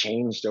really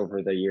changed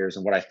over the years.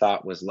 And what I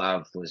thought was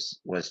love was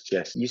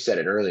just, you said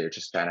it earlier,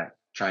 just kind of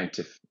trying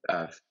to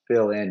uh,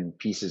 fill in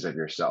pieces of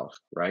yourself.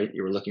 Right?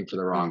 You were looking for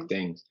the wrong Mm.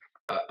 things.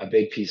 A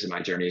big piece of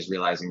my journey is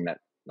realizing that,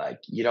 like,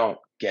 you don't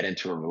get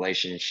into a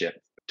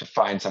relationship to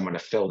find someone to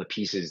fill the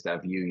pieces of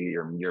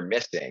you're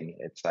missing.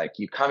 It's like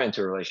you come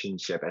into a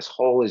relationship as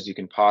whole as you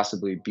can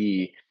possibly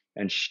be,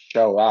 and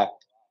show up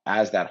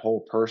as that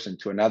whole person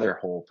to another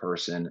whole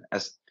person,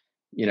 as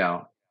you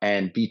know,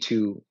 and be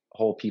two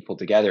whole people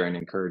together and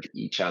encourage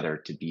each other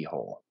to be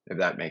whole, if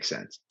that makes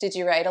sense. Did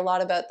you write a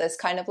lot about this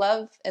kind of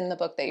love in the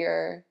book that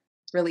you're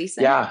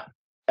releasing? Yeah.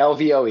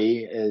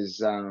 LVOE is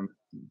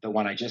the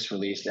one I just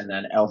released, and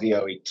then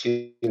LVOE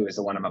 2 is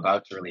the one I'm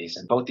about to release.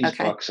 And both these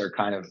Okay. books are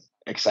kind of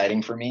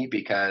exciting for me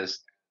because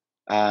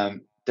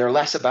they're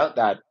less about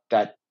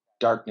that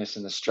darkness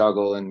and the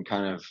struggle and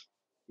kind of,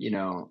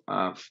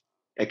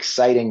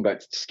 exciting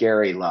but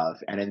scary love.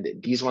 And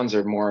these ones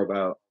are more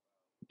about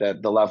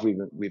the love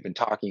we've been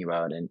talking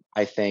about, and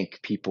I think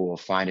people will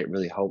find it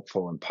really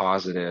hopeful and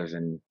positive,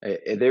 and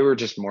they were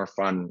just more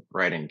fun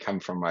writing, come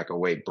from like a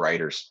way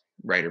brighter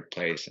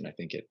place, and I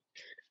think it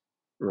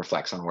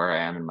reflects on where I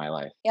am in my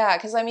life. Yeah,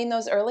 because I mean,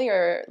 those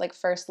earlier like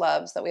first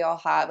loves that we all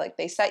have, like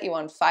they set you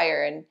on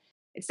fire, and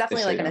it's They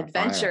definitely set like you an on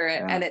fire. adventure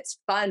Yeah. and it's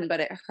fun, but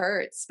it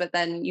hurts. But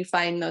then you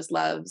find those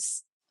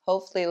loves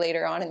hopefully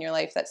later on in your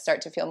life that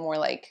start to feel more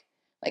like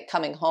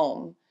coming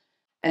home.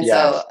 And so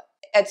Yes.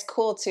 it's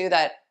cool too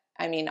that,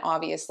 I mean,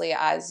 obviously,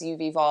 as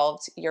you've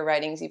evolved, your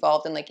writing's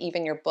evolved, and like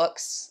even your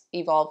books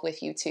evolve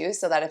with you too.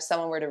 So that if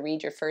someone were to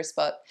read your first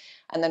book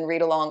and then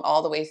read along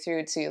all the way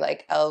through to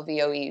like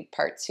LVOE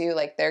part two,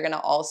 like they're going to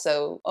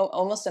also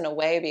almost in a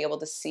way be able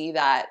to see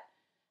that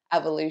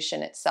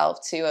evolution itself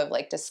too, of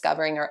like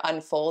discovering or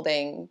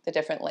unfolding the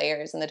different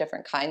layers and the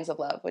different kinds of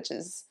love, which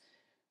is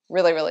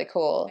really, really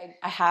cool.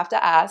 I have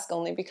to ask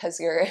only because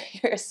your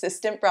your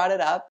assistant brought it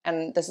up,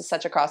 and this is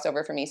such a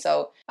crossover for me.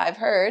 So I've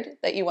heard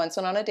that you once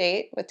went on a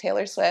date with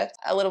Taylor Swift.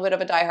 A little bit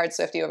of a diehard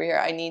Swiftie over here.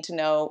 I need to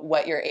know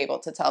what you're able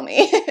to tell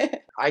me.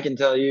 I can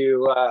tell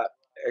you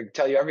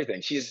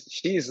everything.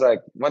 She's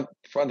like one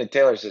thing.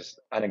 Taylor's just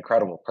an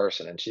incredible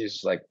person, and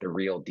she's like the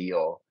real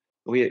deal.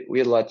 We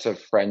had lots of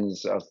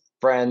friends,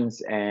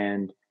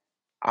 and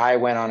I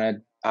went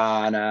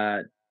on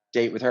a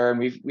date with her, and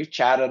we've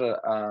chatted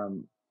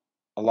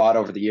a lot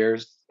over the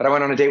years. But I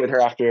went on a date with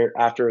her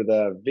after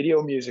the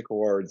Video Music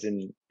Awards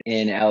in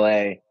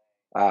LA,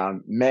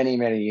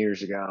 many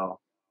years ago.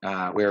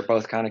 We were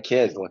both kind of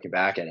kids looking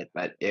back at it,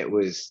 but it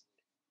was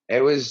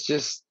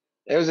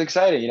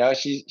exciting.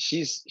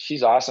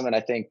 She's awesome, and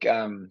I think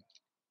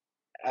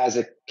as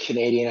a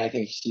Canadian, I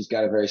think she's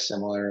got a very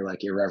similar,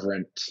 like,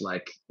 irreverent,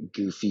 like,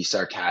 goofy,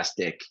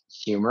 sarcastic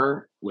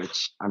humor,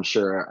 which I'm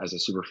sure as a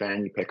super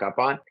fan you pick up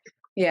on. But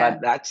Yeah,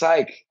 that's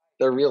like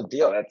the real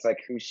deal. That's like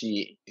who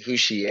she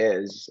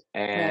is,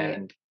 right.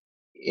 and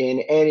in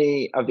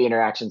any of the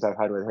interactions I've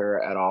had with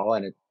her at all,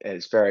 and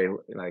it's very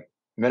like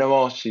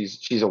minimal.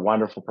 She's a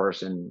wonderful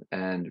person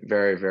and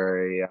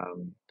very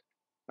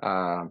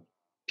uh,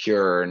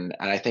 pure, and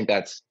I think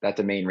that's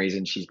the main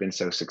reason she's been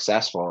so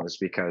successful, is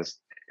because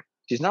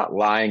she's not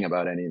lying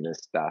about any of this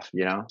stuff.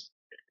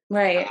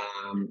 Right.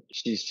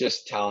 She's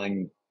just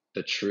telling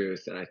the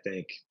truth, and I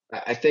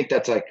think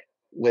that's like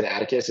with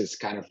Atticus, it's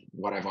kind of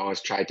what I've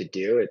always tried to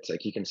do. It's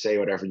like you can say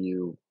whatever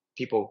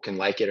people can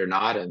like it or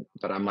not,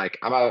 but I'm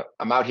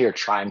out here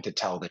trying to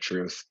tell the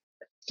truth.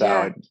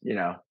 Yeah.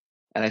 So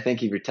and I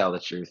think if you tell the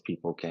truth,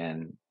 people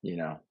can,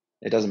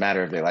 it doesn't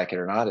matter if they like it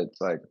or not. It's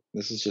like,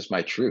 this is just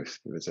my truth.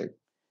 It's like,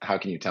 how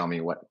can you tell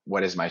me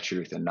what is my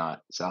truth and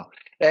not? So,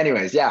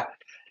 anyways, yeah,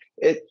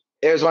 it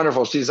was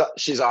wonderful. She's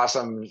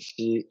awesome.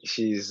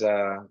 She's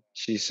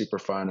super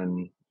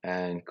fun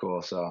and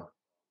cool.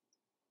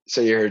 So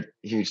you're a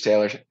huge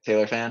Taylor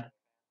fan?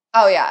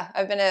 Oh yeah,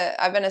 I've been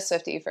a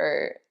Swiftie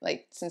for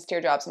like since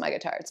Teardrops on My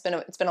Guitar. It's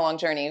been a long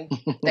journey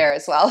there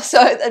as well.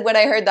 So when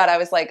I heard that, I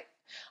was like,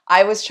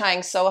 I was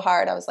trying so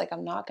hard. I was like,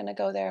 I'm not gonna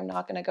go there. I'm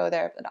not gonna go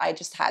there. But I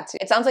just had to.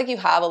 It sounds like you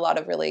have a lot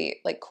of really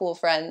like cool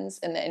friends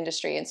in the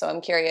industry, and so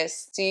I'm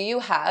curious. Do you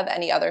have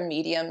any other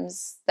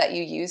mediums that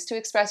you use to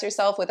express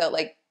yourself without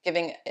like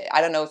giving?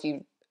 I don't know if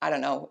you. I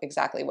don't know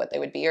exactly what they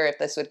would be or if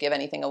this would give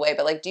anything away,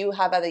 but like, do you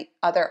have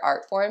other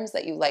art forms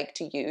that you like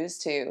to use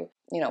to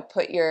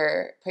put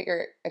your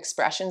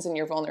expressions and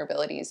your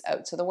vulnerabilities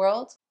out to the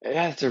world?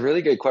 Yeah, it's a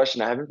really good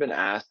question. I haven't been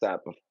asked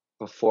that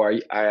before.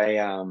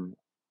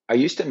 I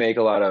used to make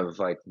a lot of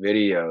like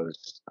videos.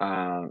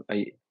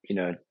 I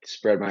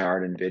spread my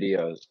art in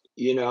videos.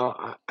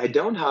 I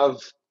don't have,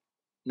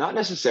 not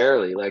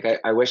necessarily, like,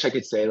 I wish I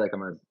could say like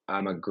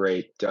I'm a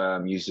great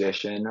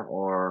musician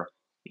or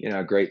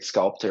a great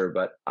sculptor,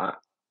 but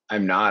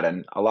I'm not.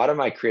 And a lot of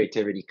my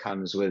creativity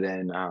comes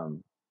within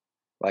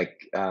like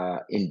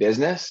in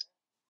business,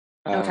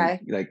 Okay.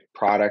 like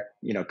product,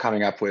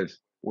 coming up with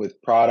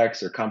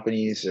products or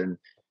companies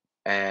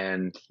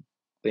and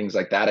things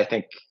like that. I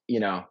think you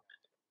know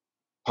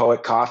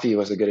Poet Coffee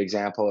was a good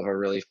example of a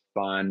really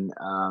fun,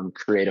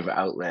 creative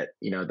outlet.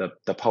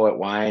 The Poet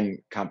Wine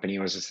Company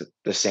was just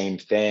the same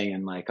thing,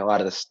 and like a lot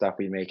of the stuff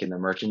we make in the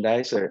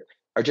merchandise are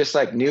just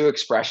like new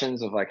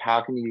expressions of like,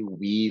 how can you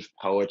weave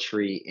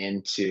poetry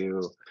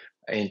into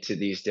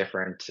these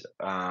different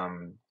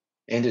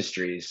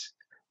industries.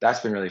 That's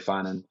been really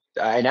fun, and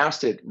I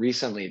announced it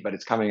recently, but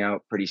it's coming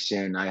out pretty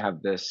soon. I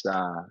have this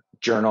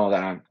journal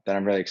that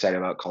I'm really excited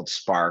about called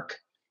Spark,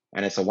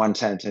 and it's a one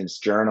sentence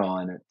journal,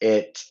 and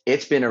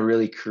it's been a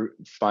really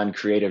fun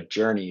creative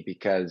journey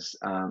because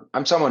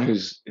I'm someone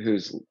who's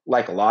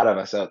like a lot of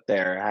us out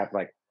there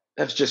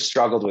have just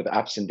struggled with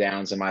ups and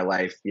downs in my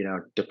life,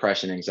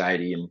 depression,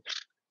 anxiety,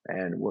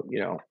 and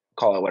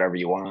call it whatever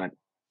you want.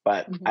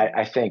 But Mm-hmm.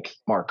 I think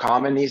more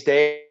common these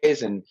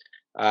days, and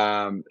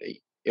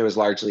it was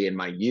largely in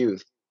my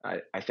youth.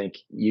 I think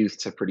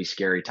youth's a pretty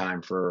scary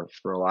time for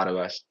a lot of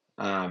us.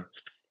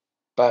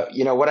 But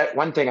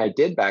one thing I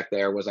did back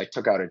there was I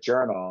took out a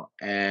journal,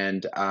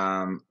 and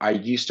I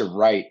used to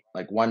write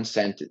like one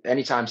sentence.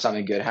 Anytime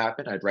something good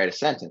happened, I'd write a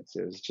sentence.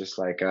 It was just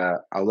like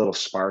a little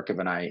spark of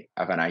an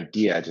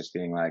idea, just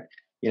being like,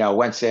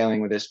 went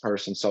sailing with this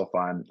person, so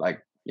fun, like,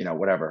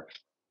 whatever.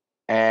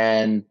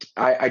 And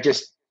I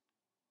just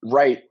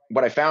write.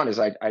 What I found is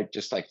I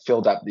just like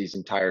filled up these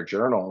entire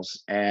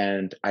journals,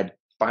 and I'd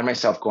find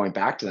myself going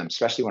back to them,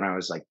 especially when I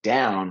was like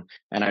down,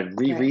 and I'd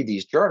Right. reread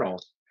these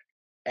journals,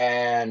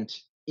 and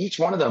each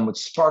one of them would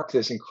spark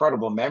this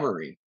incredible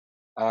memory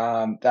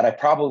that I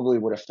probably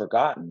would have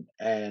forgotten.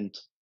 And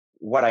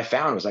what I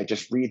found was I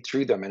just read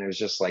through them, and it was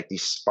just like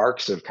these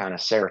sparks of kind of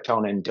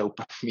serotonin,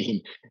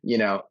 dopamine, you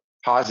know,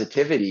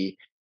 positivity.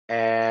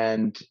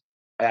 And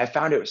I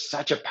found it was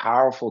such a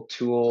powerful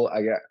tool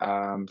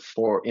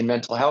for in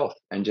mental health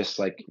and just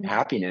like Mm-hmm.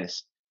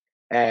 happiness.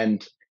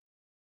 And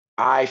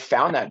I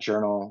found that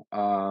journal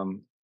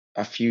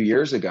a few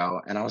years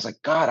ago, and I was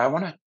like, God, I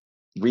want to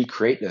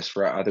recreate this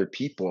for other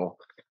people.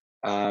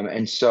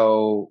 And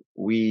so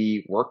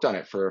we worked on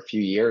it for a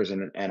few years,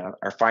 and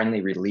are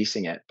finally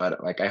releasing it.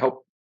 But like, I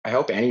hope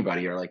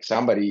anybody or like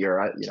somebody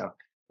or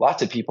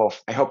lots of people.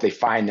 I hope they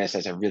find this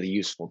as a really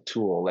useful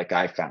tool, like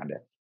I found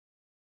it.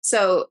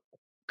 So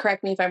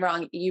correct me if I'm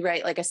wrong, you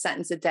write like a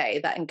sentence a day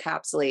that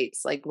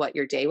encapsulates like what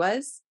your day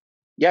was.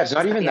 Yeah, it's Is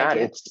not that even the that.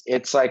 idea?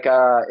 It's like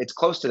it's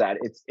close to that.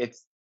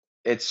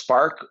 It's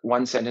Spark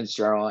one sentence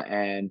journal,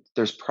 and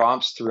there's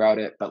prompts throughout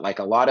it, but like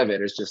a lot of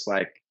it is just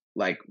like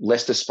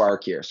list a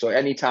spark here. So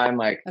anytime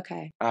like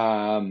Okay.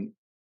 um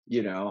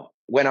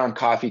went on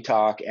coffee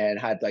talk and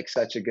had like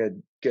such a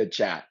good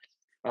chat.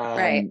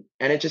 Right.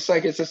 And it's just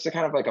a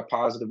kind of like a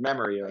positive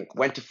memory. Like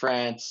went to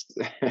France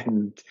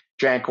and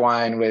drank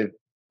wine with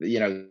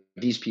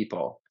these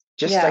people.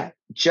 Just Yeah. like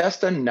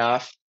just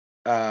enough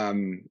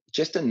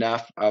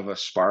of a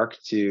spark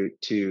to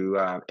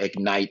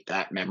ignite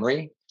that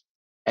memory.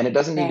 And it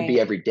doesn't need to be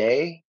Right. every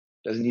day,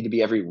 doesn't need to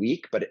be every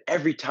week, but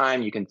every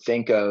time you can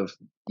think of,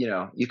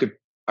 you could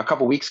a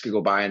couple weeks could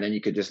go by, and then you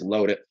could just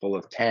load it full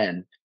of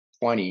 10,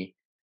 20.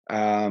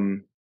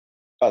 Um,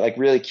 but like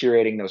really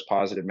curating those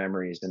positive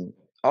memories. And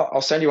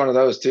I'll send you one of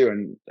those too.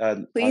 And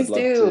I'd Please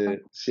love do. to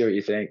see what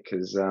you think.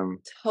 Cause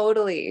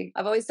Totally.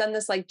 I've always done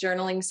this like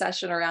journaling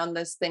session around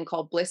this thing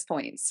called bliss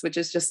points, which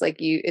is just like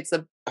oh, you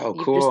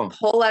just cool.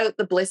 pull out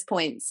the bliss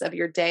points of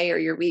your day or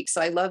your week. So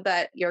I love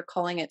that you're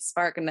calling it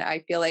Spark. And I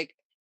feel like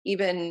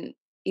even,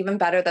 even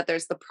better that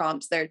there's the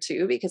prompts there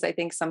too, because I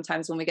think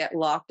sometimes when we get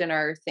locked in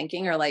our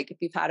thinking, or like if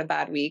you've had a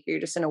bad week, or you're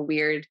just in a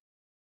weird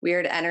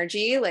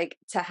energy, like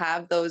to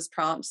have those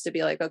prompts to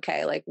be like,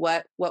 okay, like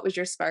what was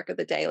your spark of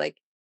the day? Like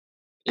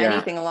Yeah.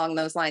 anything along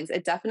those lines,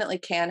 it definitely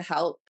can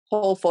help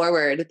pull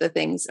forward the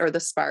things or the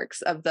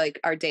sparks of like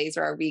our days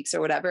or our weeks or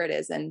whatever it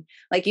is. And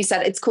like you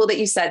said, it's cool that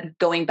you said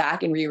going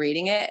back and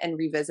rereading it and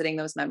revisiting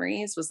those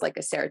memories was like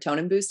a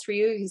serotonin boost for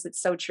you, because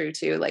it's so true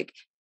too. Like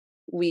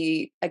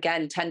we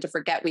again tend to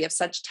forget, we have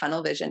such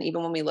tunnel vision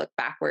even when we look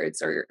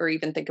backwards or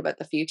even think about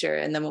the future,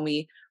 and then when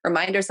we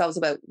remind ourselves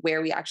about where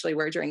we actually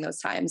were during those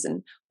times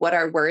and what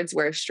our words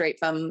were straight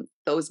from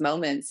those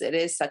moments, it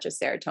is such a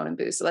serotonin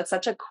boost. So that's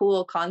such a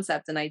cool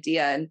concept and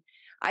idea, and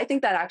I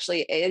think that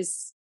actually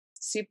is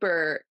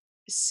super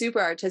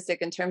super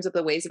artistic in terms of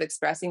the ways of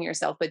expressing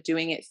yourself, but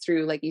doing it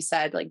through, like you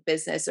said, like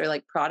business or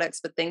like products,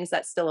 but things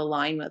that still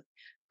align with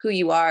who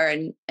you are,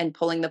 and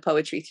pulling the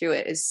poetry through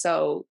it is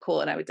so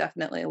cool. And I would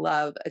definitely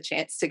love a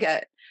chance to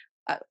get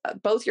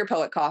both your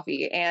poet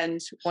coffee and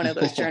one of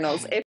those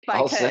journals if I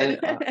I'll could. send,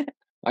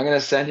 I'm going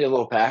to send you a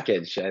little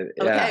package. Yeah.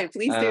 Okay,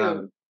 please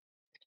do.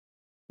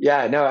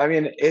 Yeah, no, I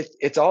mean,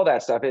 it's all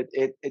that stuff.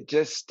 It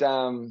just,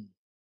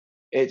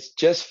 it's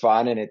just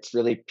fun, and it's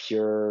really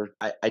pure.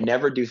 I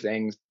never do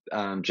things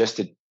just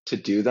to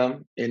do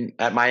them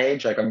at my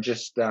age. Like I'm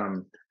just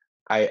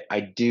I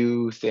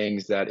do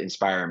things that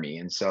inspire me.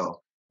 And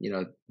so,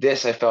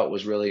 this I felt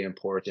was really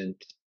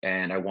important,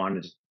 and I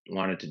wanted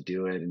to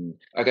do it. And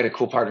I got a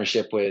cool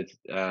partnership with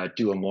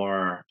Do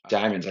More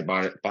Diamonds. I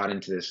bought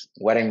into this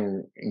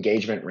wedding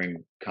engagement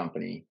ring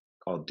company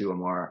called Do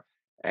More.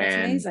 That's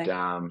And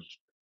amazing.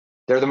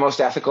 they're the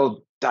most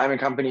ethical diamond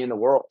company in the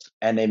world,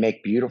 and they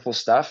make beautiful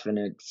stuff, and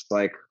it's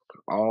like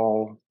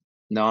all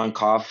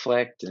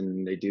non-conflict,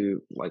 and they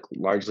do like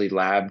largely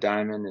lab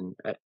diamond,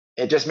 and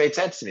it just made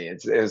sense to me.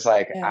 It was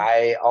like Yeah.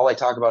 I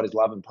talk about is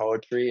love and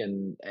poetry,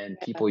 and Yeah.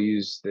 people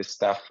use this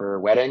stuff for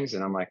weddings,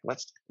 and I'm like,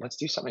 let's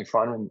do something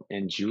fun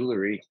in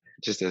jewelry,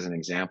 just as an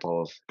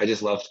example of. I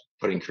just love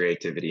putting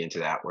creativity into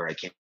that where I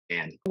can.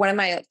 One of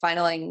my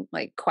finaling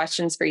like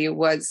questions for you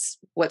was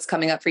what's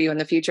coming up for you in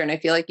the future, and I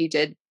feel like you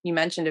did you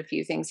mentioned a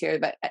few things here,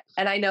 but,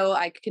 and I know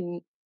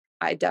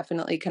I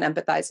definitely can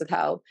empathize with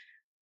how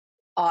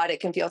odd it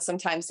can feel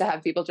sometimes to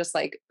have people just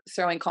like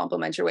throwing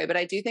compliments your way. But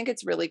I do think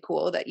it's really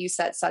cool that you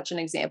set such an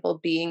example,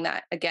 being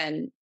that,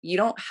 again, you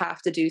don't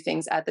have to do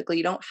things ethically.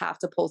 You don't have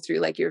to pull through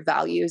like your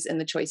values and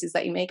the choices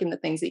that you make and the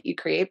things that you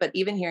create. But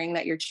even hearing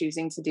that you're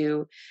choosing to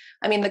do,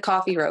 I mean, the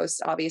coffee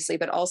roast, obviously,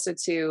 but also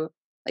to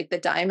like the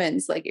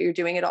diamonds, like you're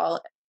doing it all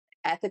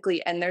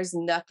ethically. And there's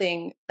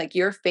nothing like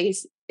your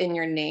face in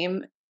your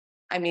name.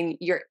 I mean,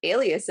 your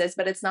alias is,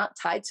 but it's not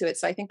tied to it.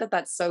 So I think that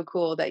that's so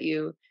cool that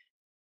you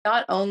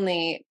not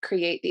only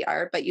create the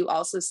art, but you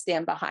also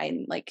stand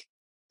behind like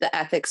the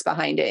ethics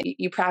behind it.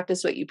 You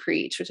practice what you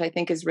preach, which I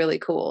think is really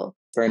cool.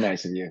 Very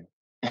nice of you.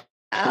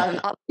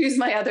 I'll choose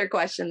my other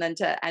question then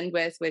to end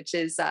with, which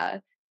is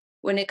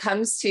when it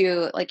comes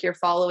to like your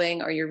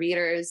following or your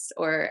readers,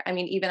 or I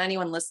mean, even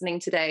anyone listening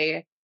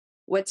today,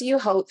 what do you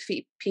hope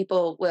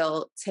people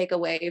will take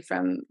away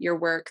from your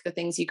work, the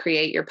things you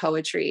create, your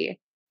poetry?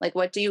 Like,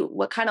 what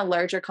kind of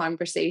larger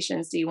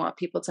conversations do you want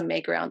people to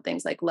make around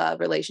things like love,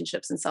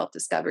 relationships, and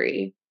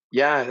self-discovery?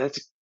 Yeah,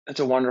 that's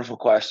a wonderful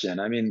question.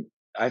 I mean,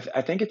 I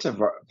think it's a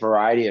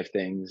variety of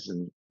things,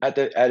 and at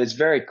its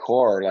very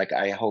core, like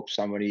I hope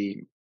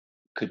somebody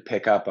could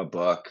pick up a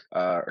book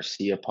or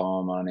see a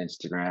poem on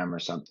Instagram or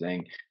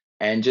something,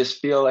 and just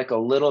feel like a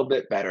little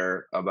bit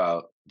better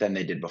about than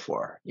they did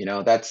before.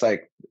 That's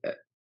like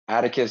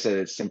Atticus at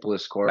its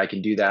simplest core. I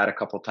can do that a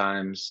couple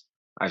times.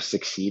 I've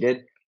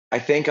succeeded. I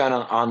think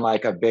on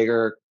like a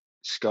bigger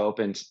scope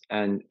and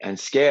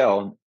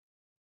scale,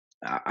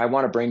 I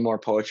want to bring more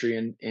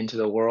poetry into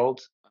the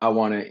world. I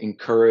want to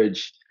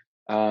encourage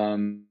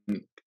um,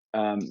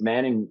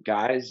 men and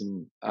guys,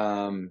 and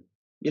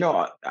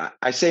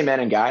I say men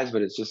and guys,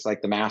 but it's just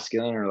like the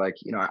masculine, or like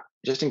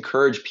just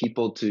encourage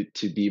people to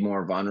be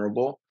more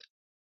vulnerable,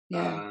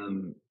 Yeah.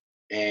 um,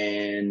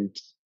 and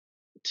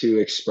to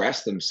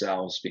express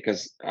themselves,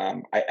 because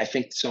I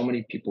think so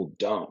many people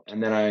don't.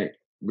 And then I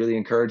really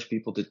encourage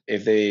people to,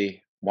 if they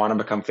want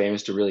to become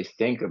famous, to really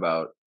think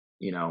about,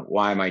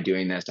 why am I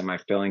doing this? Am I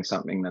filling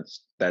something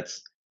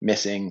that's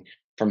missing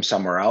from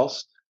somewhere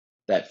else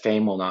that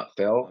fame will not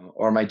fill?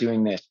 Or am I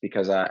doing this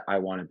because I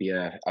want to be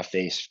a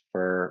face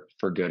for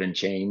good and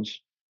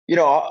change?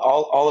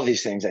 All of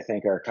these things I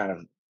think are kind of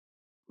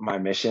my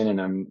mission, and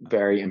I'm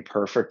very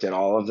imperfect at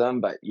all of them,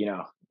 but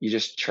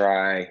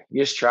try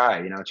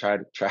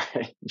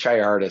try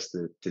your hardest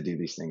to do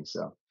these things.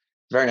 So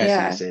very nice of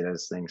you to Yeah, say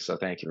those things. So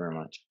thank you very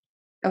much.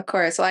 of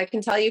course. Well, I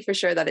can tell you for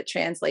sure that it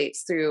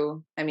translates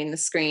through, I mean, the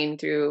screen,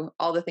 through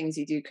all the things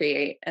you do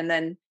create. And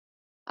then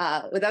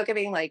without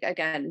giving like,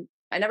 again,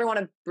 I never want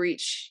to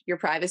breach your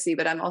privacy,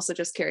 but I'm also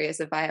just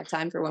curious if I have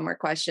time for one more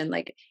question,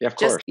 like Yeah, of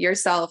just course.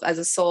 yourself as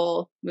a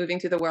soul moving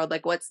through the world,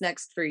 like what's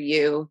next for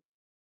you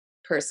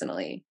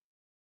personally?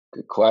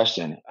 Good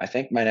question. I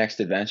think my next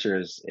adventure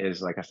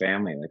is like a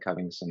family, like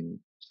having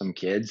some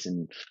kids,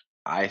 and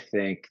I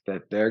think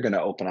that they're going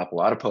to open up a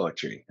lot of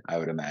poetry, I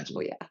would Oh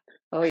imagine. yeah.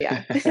 Oh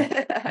yeah.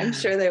 I'm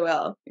sure they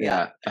will.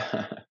 Yeah.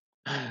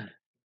 Yeah.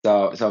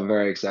 So I'm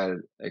very excited,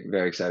 like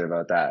very excited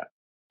about that.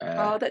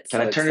 Oh, that's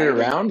Can so I turn it exciting.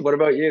 around? What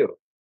about you?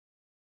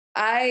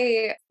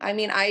 I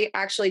mean, I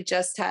actually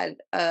just had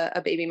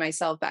a baby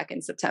myself back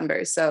in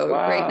September. So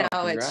right Wow,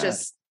 now it's congrats.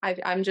 just,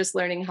 I'm just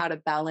learning how to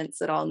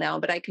balance it all now,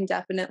 but I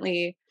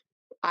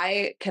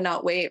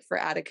cannot wait for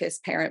Atticus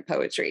parent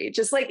poetry.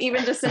 Just like,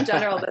 even just in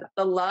general,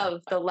 the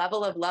love, the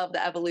level of love,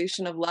 the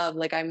evolution of love.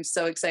 Like, I'm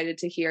so excited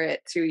to hear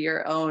it through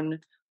your own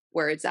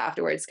words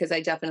afterwards, because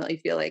I definitely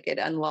feel like it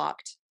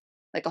unlocked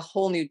like a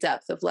whole new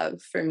depth of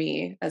love for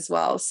me as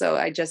well. So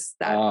I just,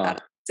 Oh,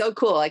 that's so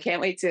cool. I can't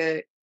wait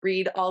to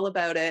read all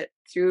about it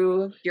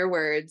through your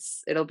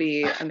words. It'll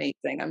be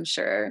amazing, I'm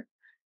sure.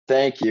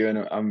 thank you,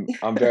 and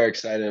I'm very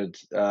excited.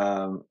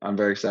 I'm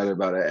very excited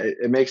about it.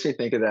 It makes me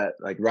think of that.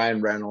 Like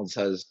Ryan Reynolds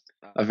has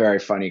a very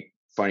funny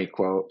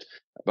quote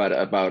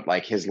about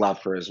like his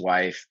love for his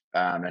wife,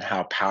 and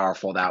how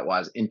powerful that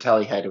was until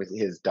he had with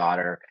his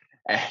daughter,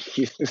 and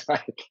he's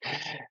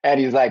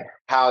like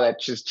how that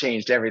just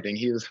changed everything.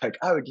 He was like,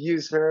 I would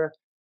use her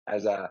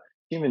as a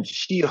human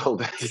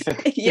shield.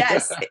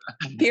 Yes,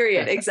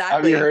 period. Have you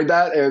Exactly. heard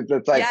that?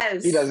 It's like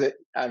he does Yes. it.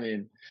 I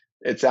mean,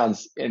 it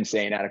sounds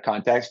insane out of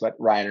context, but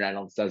Ryan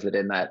Reynolds does it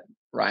in that.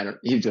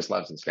 He just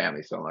loves his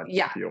family so much. It's a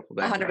Yeah, beautiful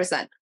thing, right?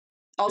 100%.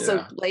 Also,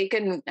 Yeah. Blake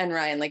and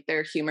Ryan, like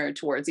their humor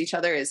towards each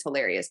other is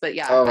hilarious. But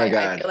yeah, Oh my I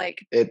feel God, like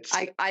it's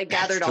I it's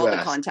gathered the all the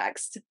best.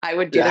 context. I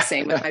would do the Yeah.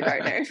 same with my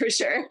partner for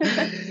sure.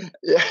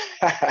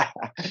 Yeah.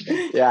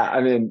 Yeah.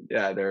 I mean,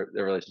 yeah, their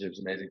relationship is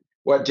amazing.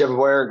 What, do you have a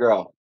boy or a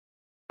girl?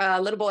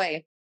 Little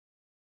boy.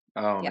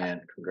 Oh Yeah.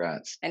 man,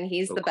 congrats. And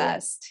he's So the cool.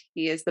 best.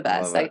 He is the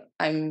I love best.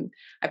 it.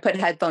 I put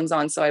headphones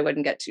on so I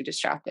wouldn't get too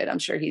distracted. I'm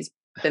sure he's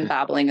been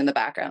babbling in the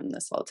background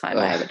this whole time.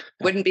 I Ugh.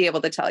 wouldn't be able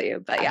to tell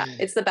you, but yeah,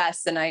 it's the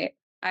best. And I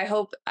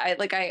hope I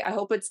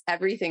hope it's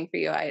everything for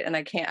you.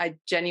 I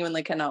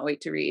genuinely cannot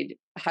wait to read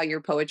how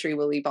your poetry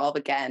will evolve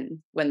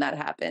again when that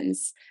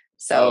happens.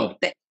 So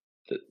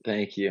Oh,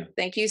 Thank you.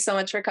 Thank you so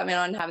much for coming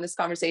on and having this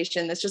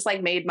conversation. This just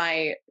like made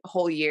my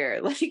whole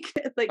year.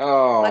 I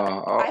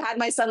Oh, had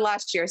my son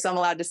last year, so I'm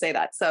allowed to say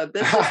that. So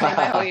this just made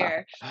my whole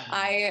year.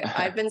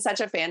 I've been such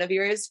a fan of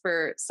yours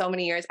for so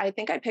many years. I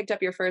think I picked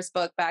up your first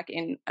book back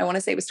in, I want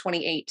to say it was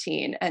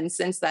 2018, and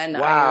since then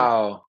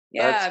wow,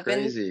 that's I've been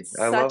crazy.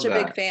 I such love a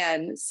big that.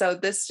 fan. So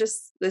this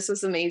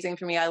was amazing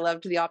for me. I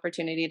loved the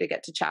opportunity to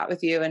get to chat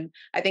with you, and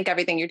I think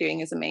everything you're doing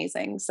is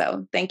amazing.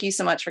 So thank you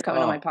so much for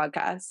coming on my Oh,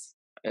 podcast.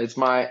 it's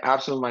my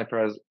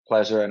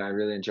pleasure, and I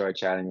really enjoyed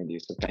chatting with you.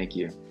 So thank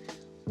you.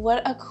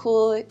 What a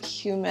cool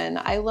human.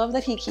 I love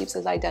that he keeps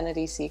his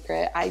identity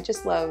secret. I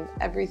just love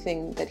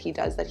everything that he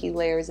does, that he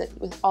layers it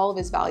with all of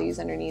his values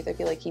underneath. I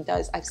feel like he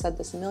does. I've said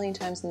this a million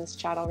times in this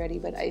chat already,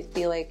 but I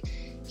feel like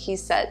he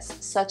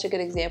sets such a good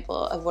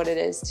example of what it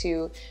is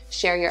to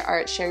share your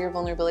art, share your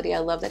vulnerability. I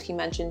love that he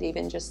mentioned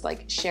even just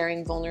like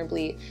sharing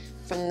vulnerably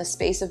from the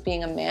space of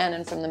being a man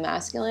and from the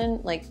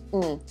masculine.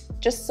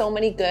 Just so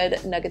many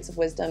good nuggets of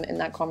wisdom in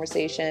that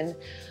conversation.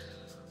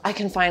 I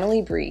can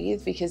finally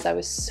breathe because I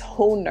was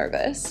so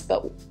nervous,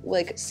 but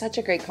like such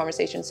a great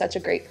conversation, such a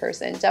great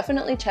person.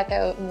 Definitely check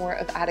out more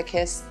of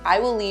Atticus. I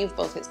will leave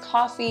both his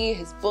coffee,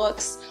 his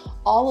books,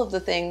 all of the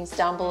things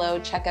down below.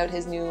 Check out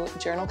his new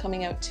journal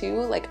coming out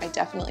too. Like I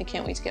definitely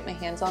can't wait to get my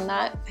hands on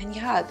that. And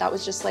yeah, that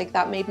was just like,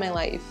 that made my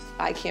life.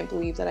 I can't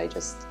believe that I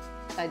just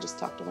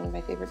talked to one of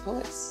my favorite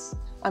poets.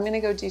 I'm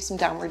gonna go do some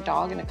downward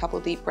dog and a couple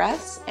of deep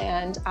breaths,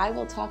 and I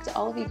will talk to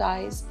all of you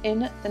guys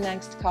in the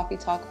next Coffee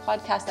Talk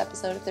podcast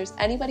episode. If there's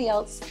anybody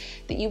else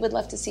that you would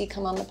love to see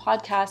come on the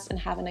podcast and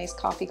have a nice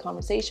coffee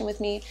conversation with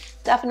me,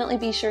 definitely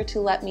be sure to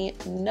let me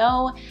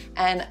know.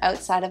 And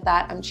outside of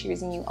that, I'm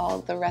cheersing you all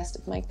the rest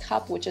of my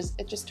cup, it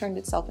just turned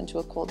itself into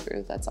a cold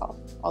brew, that's all.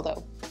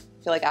 Although,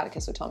 I feel like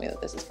Atticus would tell me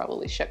that this is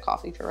probably shit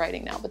coffee for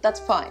writing now, but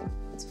that's fine.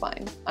 It's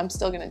fine. I'm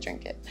still gonna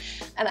drink it.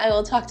 And I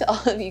will talk to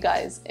all of you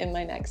guys in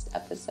my next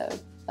episode.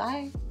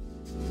 Bye.